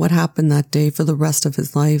plea and what happened that day for the rest of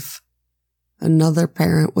his life. Another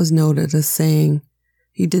parent was noted as saying,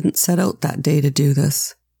 "He didn't set out that day to do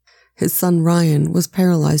this." His son Ryan was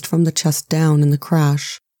paralyzed from the chest down in the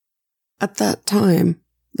crash. At that time,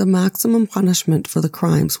 the maximum punishment for the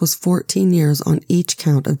crimes was 14 years on each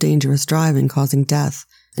count of dangerous driving causing death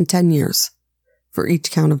and 10 years for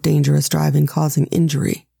each count of dangerous driving causing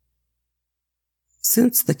injury.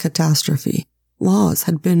 Since the catastrophe, laws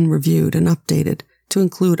had been reviewed and updated to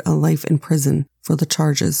include a life in prison for the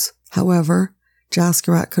charges. However,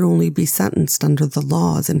 Jaskirat could only be sentenced under the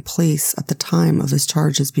laws in place at the time of his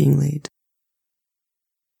charges being laid.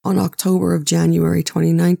 On October of January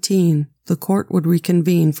 2019, the court would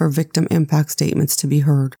reconvene for victim impact statements to be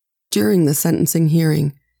heard. During the sentencing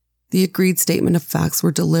hearing, the agreed statement of facts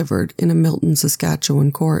were delivered in a Milton,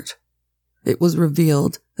 Saskatchewan court. It was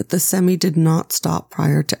revealed that the semi did not stop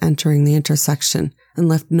prior to entering the intersection and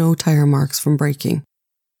left no tire marks from braking.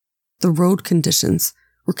 The road conditions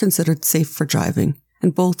were considered safe for driving,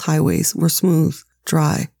 and both highways were smooth,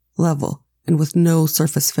 dry, level, and with no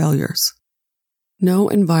surface failures. No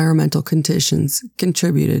environmental conditions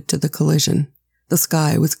contributed to the collision. The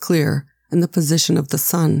sky was clear, and the position of the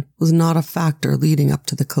sun was not a factor leading up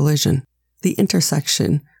to the collision. The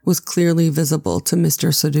intersection was clearly visible to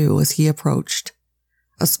Mr. Sadhu as he approached.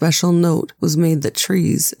 A special note was made that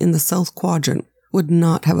trees in the south quadrant would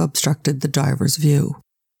not have obstructed the driver's view.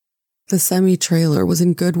 The semi-trailer was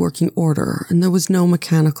in good working order, and there was no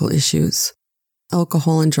mechanical issues.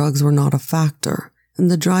 Alcohol and drugs were not a factor,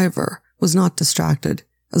 and the driver was not distracted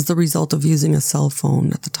as the result of using a cell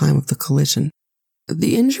phone at the time of the collision.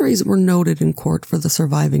 The injuries were noted in court for the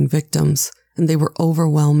surviving victims, and they were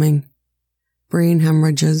overwhelming. Brain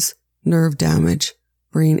hemorrhages, nerve damage,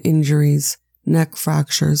 brain injuries, neck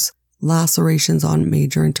fractures, lacerations on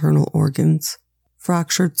major internal organs,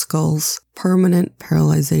 fractured skulls, permanent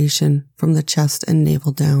paralyzation from the chest and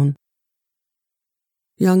navel down.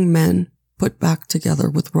 Young men put back together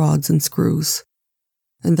with rods and screws.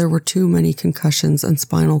 And there were too many concussions and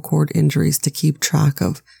spinal cord injuries to keep track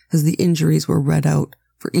of, as the injuries were read out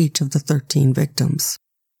for each of the 13 victims.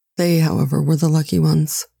 They, however, were the lucky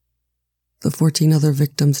ones. The 14 other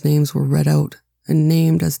victims' names were read out and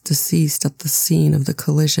named as deceased at the scene of the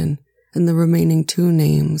collision, and the remaining 2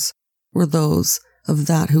 names were those of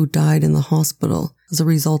that who died in the hospital as a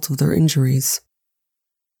result of their injuries.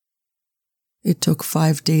 It took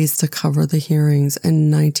 5 days to cover the hearings,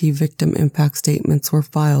 and 90 victim impact statements were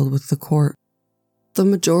filed with the court. The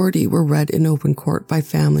majority were read in open court by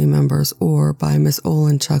family members or by Ms.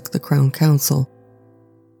 Olenchuk, the Crown Counsel.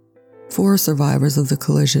 4 survivors of the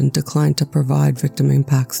collision declined to provide victim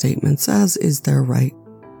impact statements, as is their right.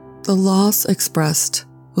 The loss expressed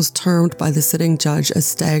was termed by the sitting judge as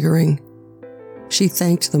staggering. She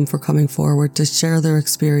thanked them for coming forward to share their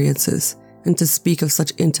experiences and to speak of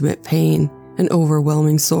such intimate pain and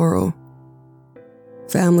overwhelming sorrow.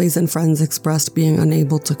 Families and friends expressed being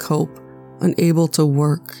unable to cope, unable to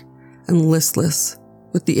work, and listless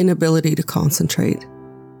with the inability to concentrate.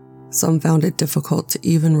 Some found it difficult to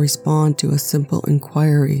even respond to a simple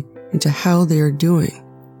inquiry into how they are doing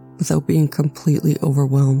without being completely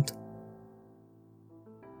overwhelmed.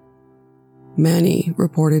 Many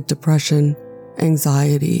reported depression,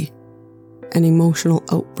 anxiety, and emotional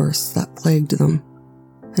outbursts that plagued them,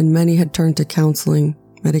 and many had turned to counseling,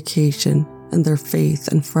 medication, and their faith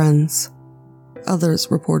and friends. Others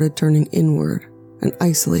reported turning inward and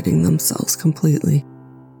isolating themselves completely.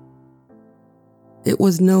 It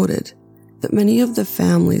was noted that many of the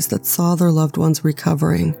families that saw their loved ones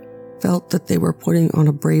recovering felt that they were putting on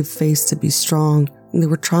a brave face to be strong, and they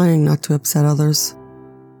were trying not to upset others.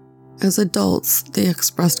 As adults, they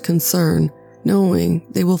expressed concern, knowing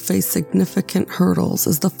they will face significant hurdles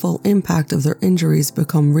as the full impact of their injuries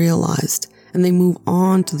become realized and they move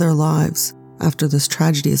on to their lives after this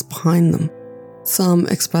tragedy is behind them. Some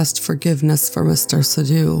expressed forgiveness for Mr.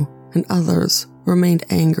 Sadu, and others remained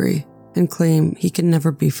angry and claimed he could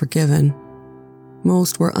never be forgiven.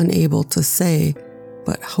 Most were unable to say,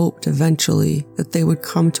 but hoped eventually that they would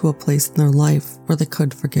come to a place in their life where they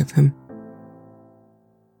could forgive him.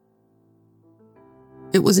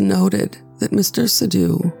 It was noted that Mr.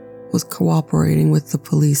 Sadu was cooperating with the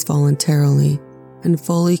police voluntarily and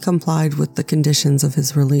fully complied with the conditions of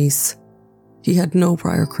his release. He had no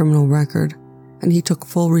prior criminal record, and he took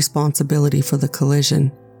full responsibility for the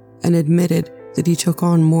collision and admitted that he took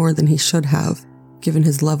on more than he should have, given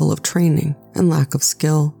his level of training and lack of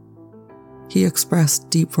skill. He expressed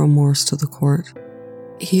deep remorse to the court.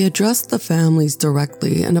 He addressed the families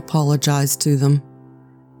directly and apologized to them.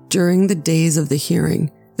 During the days of the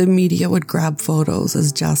hearing, the media would grab photos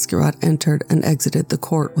as Jaskirat entered and exited the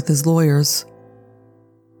court with his lawyers.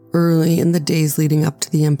 Early in the days leading up to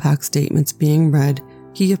the impact statements being read,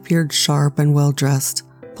 he appeared sharp and well-dressed,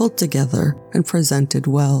 pulled together, and presented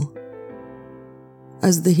well.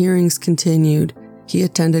 As the hearings continued, he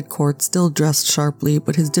attended court still dressed sharply,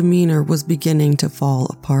 but his demeanor was beginning to fall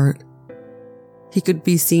apart. He could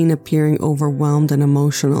be seen appearing overwhelmed and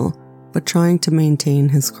emotional, but trying to maintain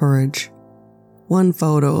his courage. One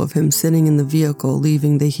photo of him sitting in the vehicle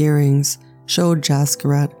leaving the hearings showed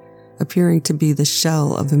Jaskirat appearing to be the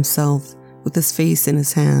shell of himself, with his face in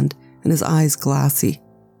his hand and his eyes glassy.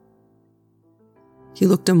 He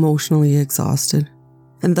looked emotionally exhausted,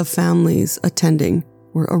 and the families attending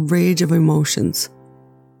were a rage of emotions.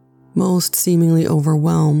 Most seemingly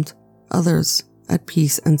overwhelmed, others at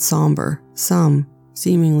peace and somber, some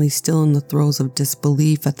seemingly still in the throes of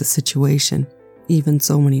disbelief at the situation, even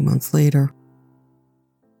so many months later.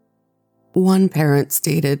 One parent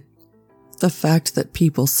stated, "The fact that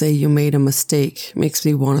people say you made a mistake makes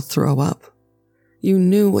me want to throw up. You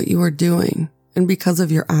knew what you were doing, and because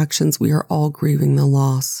of your actions, we are all grieving the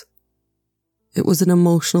loss." It was an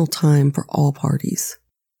emotional time for all parties.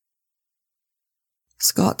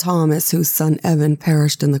 Scott Thomas, whose son Evan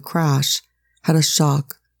perished in the crash, had a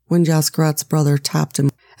shock when Jaskirat's brother tapped him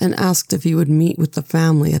and asked if he would meet with the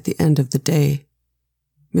family at the end of the day.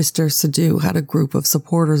 Mr. Sadu had a group of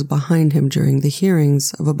supporters behind him during the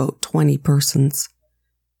hearings of about 20 persons.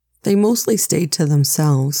 They mostly stayed to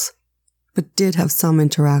themselves, but did have some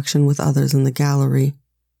interaction with others in the gallery.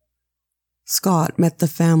 Scott met the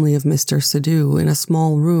family of Mr. Sadu in a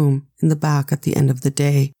small room in the back at the end of the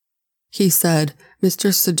day. He said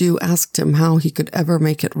Mr. Sadu asked him how he could ever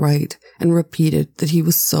make it right and repeated that he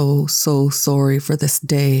was so sorry for this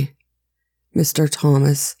day. Mr.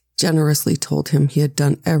 Thomas generously told him he had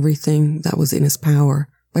done everything that was in his power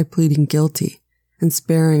by pleading guilty and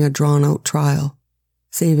sparing a drawn-out trial,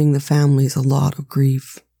 saving the families a lot of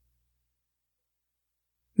grief.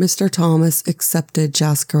 Mr. Thomas accepted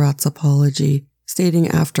Jaskirat's apology, stating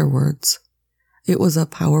afterwards, "It was a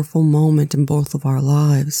powerful moment in both of our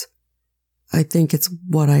lives. I think it's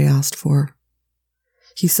what I asked for."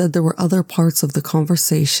 He said there were other parts of the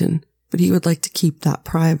conversation, but he would like to keep that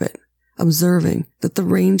private, observing that the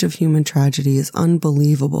range of human tragedy is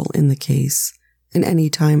unbelievable in the case, and any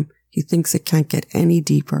time he thinks it can't get any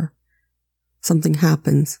deeper. Something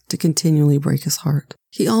happens to continually break his heart.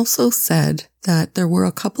 He also said that there were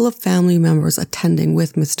a couple of family members attending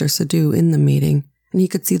with Mr. Sadu in the meeting, and he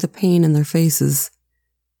could see the pain in their faces.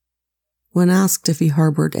 When asked if he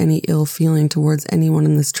harbored any ill feeling towards anyone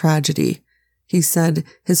in this tragedy, he said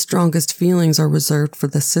his strongest feelings are reserved for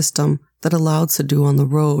the system that allowed Sadu on the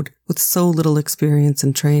road with so little experience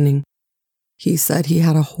and training. He said he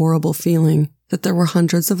had a horrible feeling that there were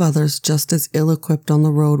hundreds of others just as ill-equipped on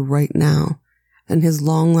the road right now, and his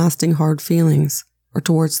long-lasting hard feelings are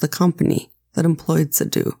towards the company that employed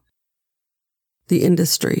Sadu, the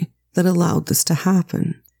industry that allowed this to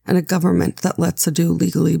happen, and a government that let Sadu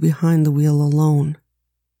legally behind the wheel alone.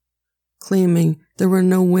 Claiming there were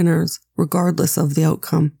no winners regardless of the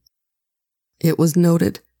outcome. It was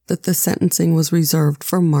noted that the sentencing was reserved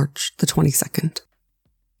for March the 22nd.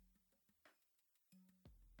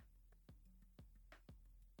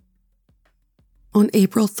 On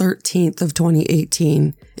April 13th of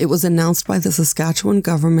 2018, it was announced by the Saskatchewan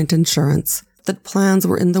Government Insurance that plans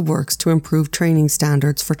were in the works to improve training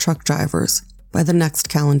standards for truck drivers by the next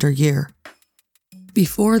calendar year.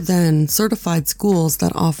 Before then, certified schools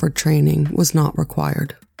that offered training was not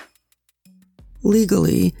required.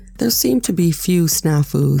 Legally, there seemed to be few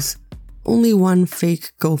snafus, only one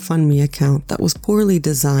fake GoFundMe account that was poorly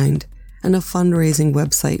designed and a fundraising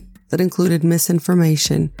website that included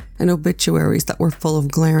misinformation and obituaries that were full of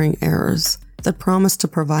glaring errors that promised to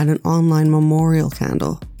provide an online memorial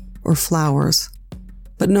candle or flowers,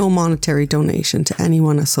 but no monetary donation to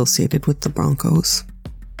anyone associated with the Broncos.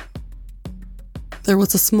 There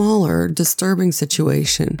was a smaller, disturbing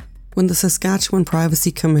situation when the Saskatchewan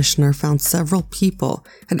Privacy Commissioner found several people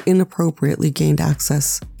had inappropriately gained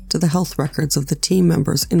access to the health records of the team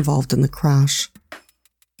members involved in the crash.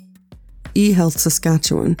 eHealth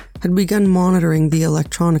Saskatchewan had begun monitoring the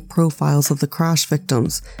electronic profiles of the crash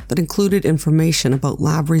victims that included information about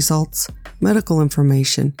lab results, medical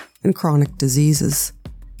information, and chronic diseases.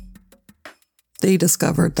 They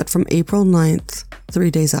discovered that from April 9th,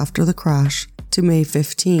 3 days after the crash, to May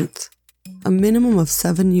 15th, a minimum of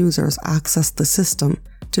 7 users accessed the system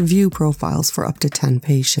to view profiles for up to 10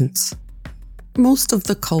 patients. Most of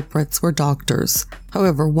the culprits were doctors.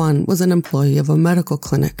 However, one was an employee of a medical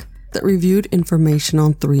clinic that reviewed information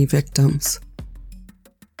on 3 victims.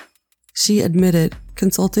 She admitted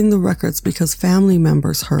consulting the records because family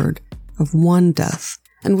members heard of one death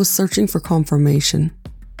and was searching for confirmation.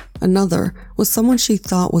 Another was someone she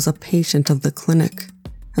thought was a patient of the clinic.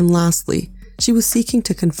 And lastly, she was seeking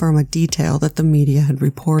to confirm a detail that the media had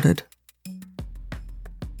reported.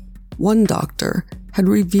 One doctor had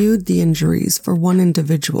reviewed the injuries for one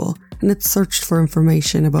individual and had searched for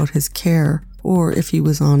information about his care or if he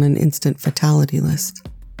was on an instant fatality list.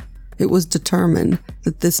 It was determined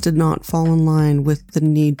that this did not fall in line with the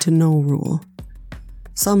need-to-know rule.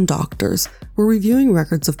 Some doctors were reviewing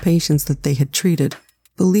records of patients that they had treated,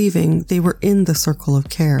 believing they were in the circle of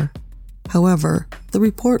care. However, the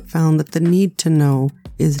report found that the need to know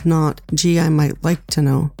is not, gee, I might like to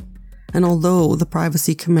know. And although the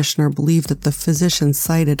Privacy Commissioner believed that the physicians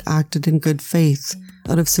cited acted in good faith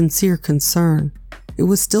out of sincere concern, it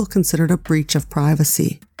was still considered a breach of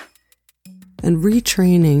privacy. And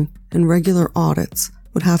retraining and regular audits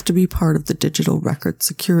would have to be part of the digital record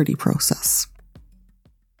security process.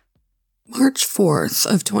 March 4th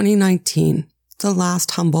of 2019, the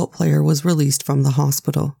last Humboldt player was released from the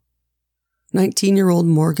hospital. 19-year-old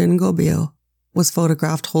Morgan Gobio was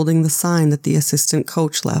photographed holding the sign that the assistant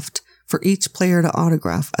coach left for each player to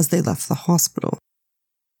autograph as they left the hospital.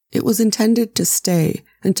 It was intended to stay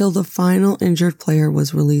until the final injured player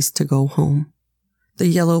was released to go home. The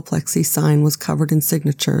yellow plexi sign was covered in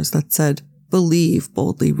signatures that said, "Believe,"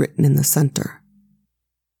 boldly written in the center.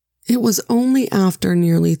 It was only after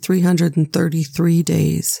nearly 333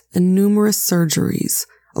 days and numerous surgeries,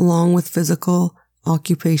 along with physical,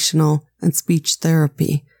 occupational, and speech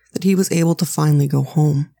therapy, that he was able to finally go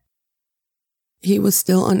home. He was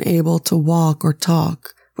still unable to walk or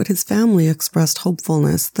talk, but his family expressed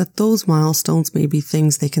hopefulness that those milestones may be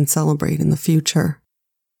things they can celebrate in the future.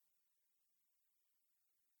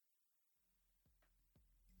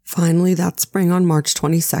 Finally, that spring on March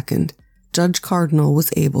 22nd, Judge Cardinal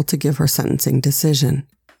was able to give her sentencing decision.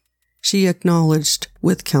 She acknowledged,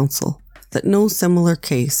 with counsel, that no similar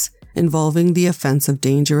case involving the offense of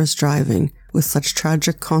dangerous driving with such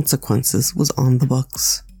tragic consequences was on the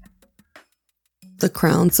books. The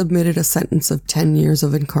Crown submitted a sentence of 10 years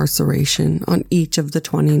of incarceration on each of the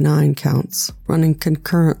 29 counts, running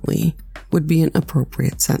concurrently, would be an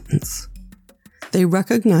appropriate sentence. They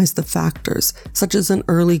recognized the factors, such as an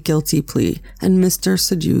early guilty plea and Mr.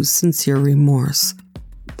 Sadu's sincere remorse.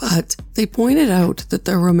 But they pointed out that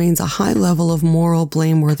there remains a high level of moral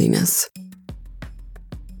blameworthiness.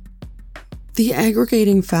 The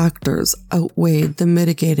aggregating factors outweighed the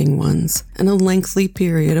mitigating ones, and a lengthy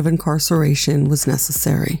period of incarceration was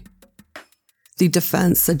necessary. The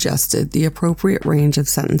defense suggested the appropriate range of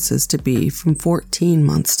sentences to be from 14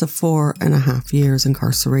 months to 4.5 years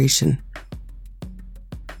incarceration.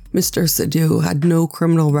 Mr. Sadu had no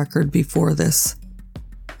criminal record before this,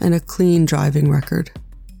 and a clean driving record.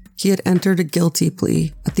 He had entered a guilty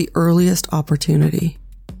plea at the earliest opportunity.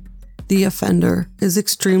 The offender is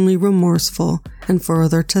extremely remorseful, and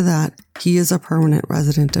further to that, he is a permanent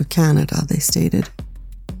resident of Canada, they stated.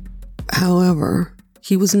 However,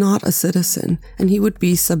 he was not a citizen, and he would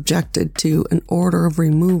be subjected to an order of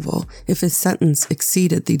removal if his sentence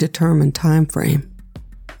exceeded the determined time frame.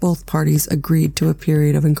 Both parties agreed to a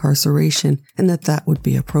period of incarceration and that would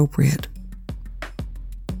be appropriate.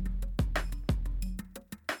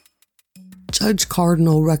 Judge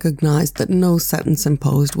Cardinal recognized that no sentence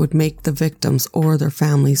imposed would make the victims or their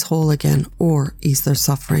families whole again or ease their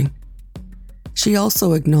suffering. She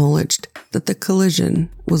also acknowledged that the collision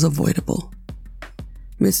was avoidable.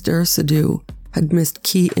 Mr. Sadu had missed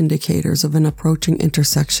key indicators of an approaching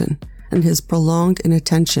intersection, and his prolonged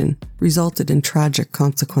inattention resulted in tragic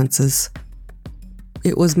consequences.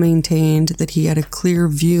 It was maintained that he had a clear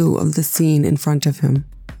view of the scene in front of him.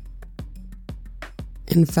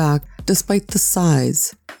 In fact, despite the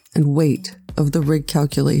size and weight of the rig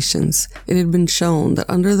calculations, it had been shown that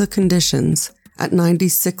under the conditions, at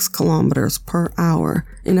 96 kilometers per hour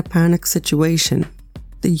in a panic situation,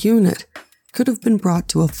 the unit could have been brought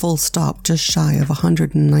to a full stop just shy of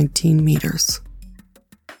 119 meters.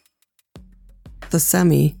 The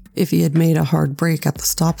semi, if he had made a hard break at the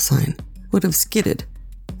stop sign, would have skidded,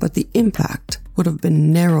 but the impact would have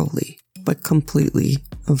been narrowly but completely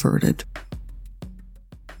averted.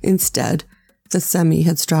 Instead, the semi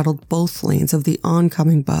had straddled both lanes of the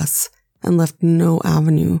oncoming bus and left no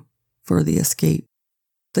avenue for the escape.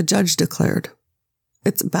 The judge declared,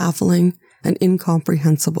 "It's baffling and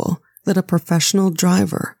incomprehensible that a professional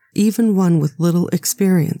driver, even one with little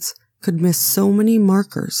experience, could miss so many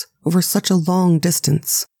markers over such a long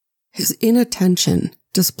distance. His inattention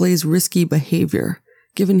displays risky behavior,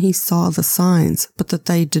 given he saw the signs but that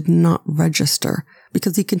they did not register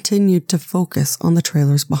because he continued to focus on the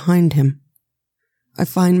trailers behind him. I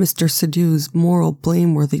find Mr. Sadu's moral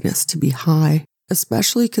blameworthiness to be high,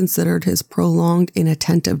 especially considered his prolonged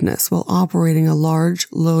inattentiveness while operating a large,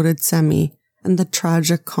 loaded semi and the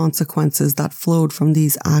tragic consequences that flowed from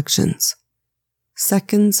these actions.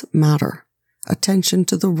 Seconds matter. Attention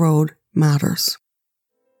to the road matters."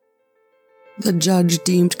 The judge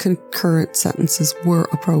deemed concurrent sentences were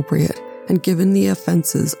appropriate, and given the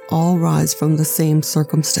offenses all rise from the same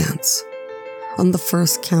circumstance. On the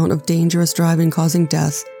first count of dangerous driving causing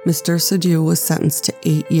death, Mr. Sadu was sentenced to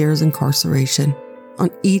 8 years incarceration. On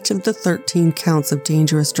each of the 13 counts of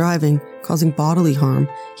dangerous driving causing bodily harm,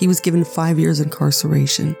 he was given 5 years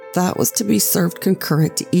incarceration. That was to be served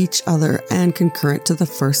concurrent to each other and concurrent to the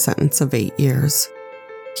first sentence of 8 years.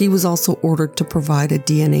 He was also ordered to provide a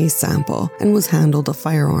DNA sample and was handled a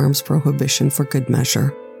firearms prohibition for good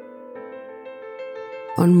measure.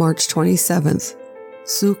 On March 27th,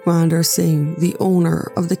 Sukhmander Singh, the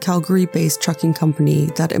owner of the Calgary-based trucking company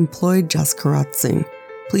that employed Jaskarat Singh,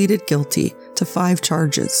 pleaded guilty to 5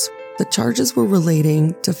 charges. The charges were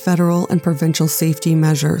relating to federal and provincial safety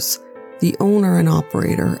measures. The owner and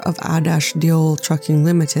operator of Adesh Diol Trucking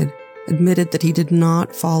Limited admitted that he did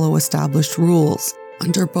not follow established rules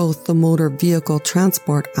under both the Motor Vehicle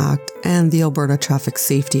Transport Act and the Alberta Traffic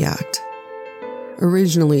Safety Act.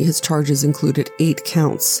 Originally, his charges included 8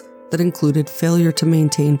 counts that included failure to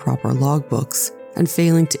maintain proper logbooks and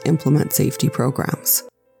failing to implement safety programs.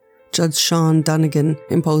 Judge Sean Dunnigan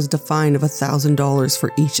imposed a fine of $1,000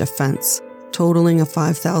 for each offense, totaling a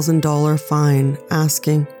 $5,000 fine,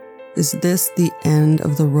 asking, "Is this the end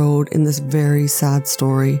of the road in this very sad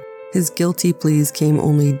story?" His guilty pleas came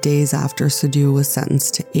only days after Sadu was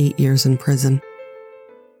sentenced to 8 years in prison.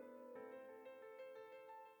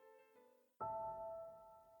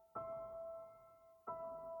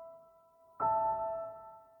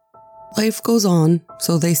 Life goes on,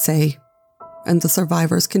 so they say, and the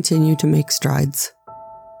survivors continue to make strides.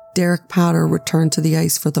 Derek Patter returned to the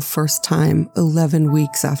ice for the first time 11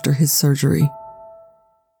 weeks after his surgery.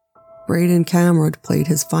 Braden Camrod played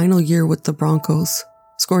his final year with the Broncos,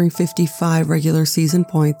 scoring 55 regular season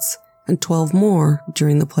points and 12 more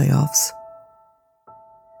during the playoffs.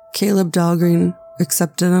 Caleb Dahlgren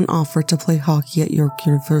accepted an offer to play hockey at York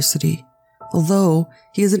University. Although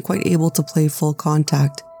he isn't quite able to play full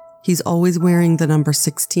contact, he's always wearing the number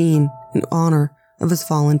 16 in honor of his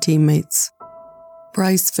fallen teammates.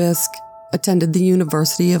 Bryce Fisk attended the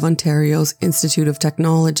University of Ontario's Institute of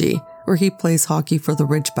Technology, where he plays hockey for the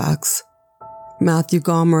Ridgebacks. Matthew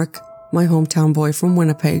Gomrick, my hometown boy from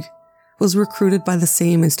Winnipeg, was recruited by the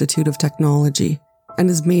same Institute of Technology and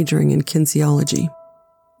is majoring in kinesiology.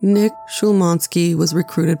 Nick Shulmansky was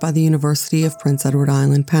recruited by the University of Prince Edward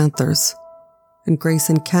Island Panthers. And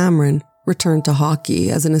Grayson Cameron returned to hockey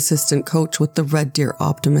as an assistant coach with the Red Deer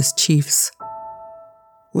Optimist Chiefs.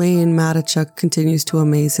 Lane Matichuk continues to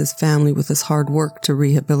amaze his family with his hard work to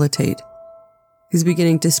rehabilitate. He's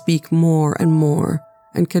beginning to speak more and more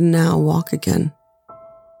and can now walk again.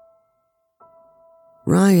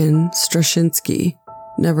 Ryan Strashinsky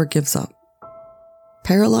never gives up.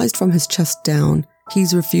 Paralyzed from his chest down,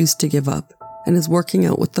 he's refused to give up and is working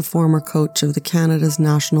out with the former coach of the Canada's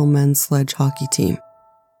national men's sledge hockey team.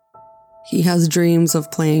 He has dreams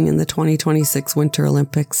of playing in the 2026 Winter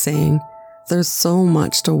Olympics, saying, "There's so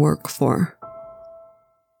much to work for."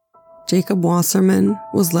 Jacob Wasserman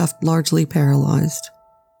was left largely paralyzed,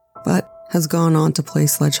 but has gone on to play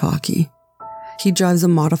sledge hockey. He drives a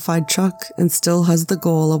modified truck and still has the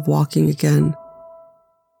goal of walking again,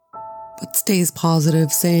 but stays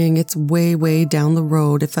positive, saying it's way, way down the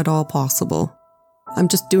road if at all possible. "I'm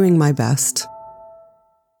just doing my best."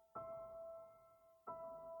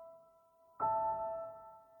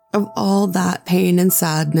 Of all that pain and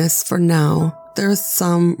sadness, for now, there is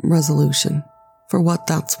some resolution, for what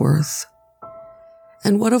that's worth.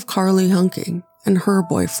 And what of Carly Hunking and her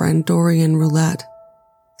boyfriend Dorian Roulette,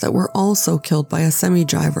 that were also killed by a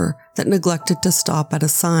semi-driver that neglected to stop at a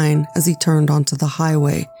sign as he turned onto the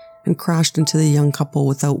highway and crashed into the young couple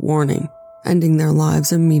without warning, ending their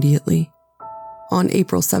lives immediately. On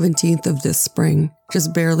April 17th of this spring,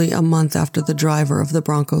 just barely a month after the driver of the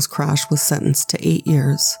Broncos crash was sentenced to 8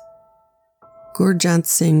 years, Gurjant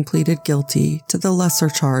Singh pleaded guilty to the lesser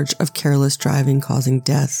charge of careless driving causing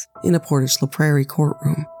death in a Portage La Prairie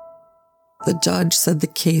courtroom. The judge said the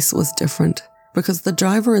case was different because the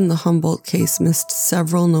driver in the Humboldt case missed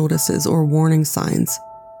several notices or warning signs,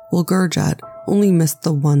 while Gurjant only missed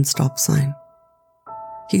the one stop sign.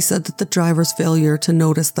 He said that the driver's failure to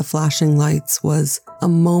notice the flashing lights was a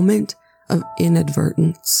moment of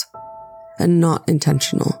inadvertence and not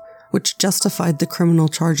intentional, which justified the criminal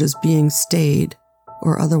charges being stayed,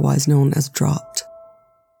 or otherwise known as dropped.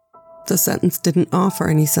 The sentence didn't offer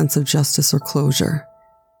any sense of justice or closure.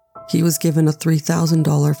 He was given a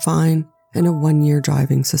 $3,000 fine and a 1-year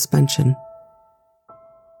driving suspension.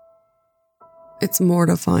 It's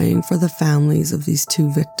mortifying for the families of these two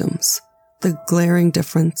victims. The glaring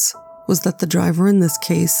difference was that the driver in this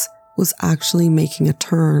case was actually making a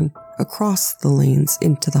turn across the lanes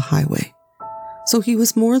into the highway, so he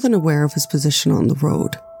was more than aware of his position on the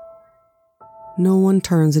road. No one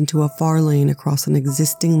turns into a far lane across an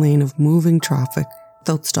existing lane of moving traffic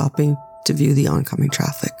without stopping to view the oncoming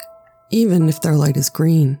traffic, even if their light is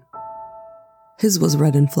green. His was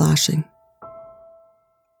red and flashing.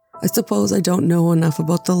 I suppose I don't know enough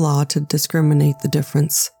about the law to discriminate the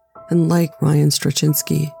difference, and like Ryan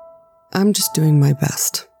Straczynski, I'm just doing my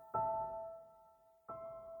best.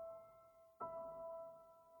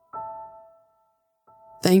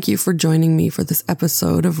 Thank you for joining me for this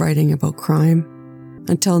episode of Writing About Crime.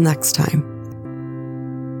 Until next time.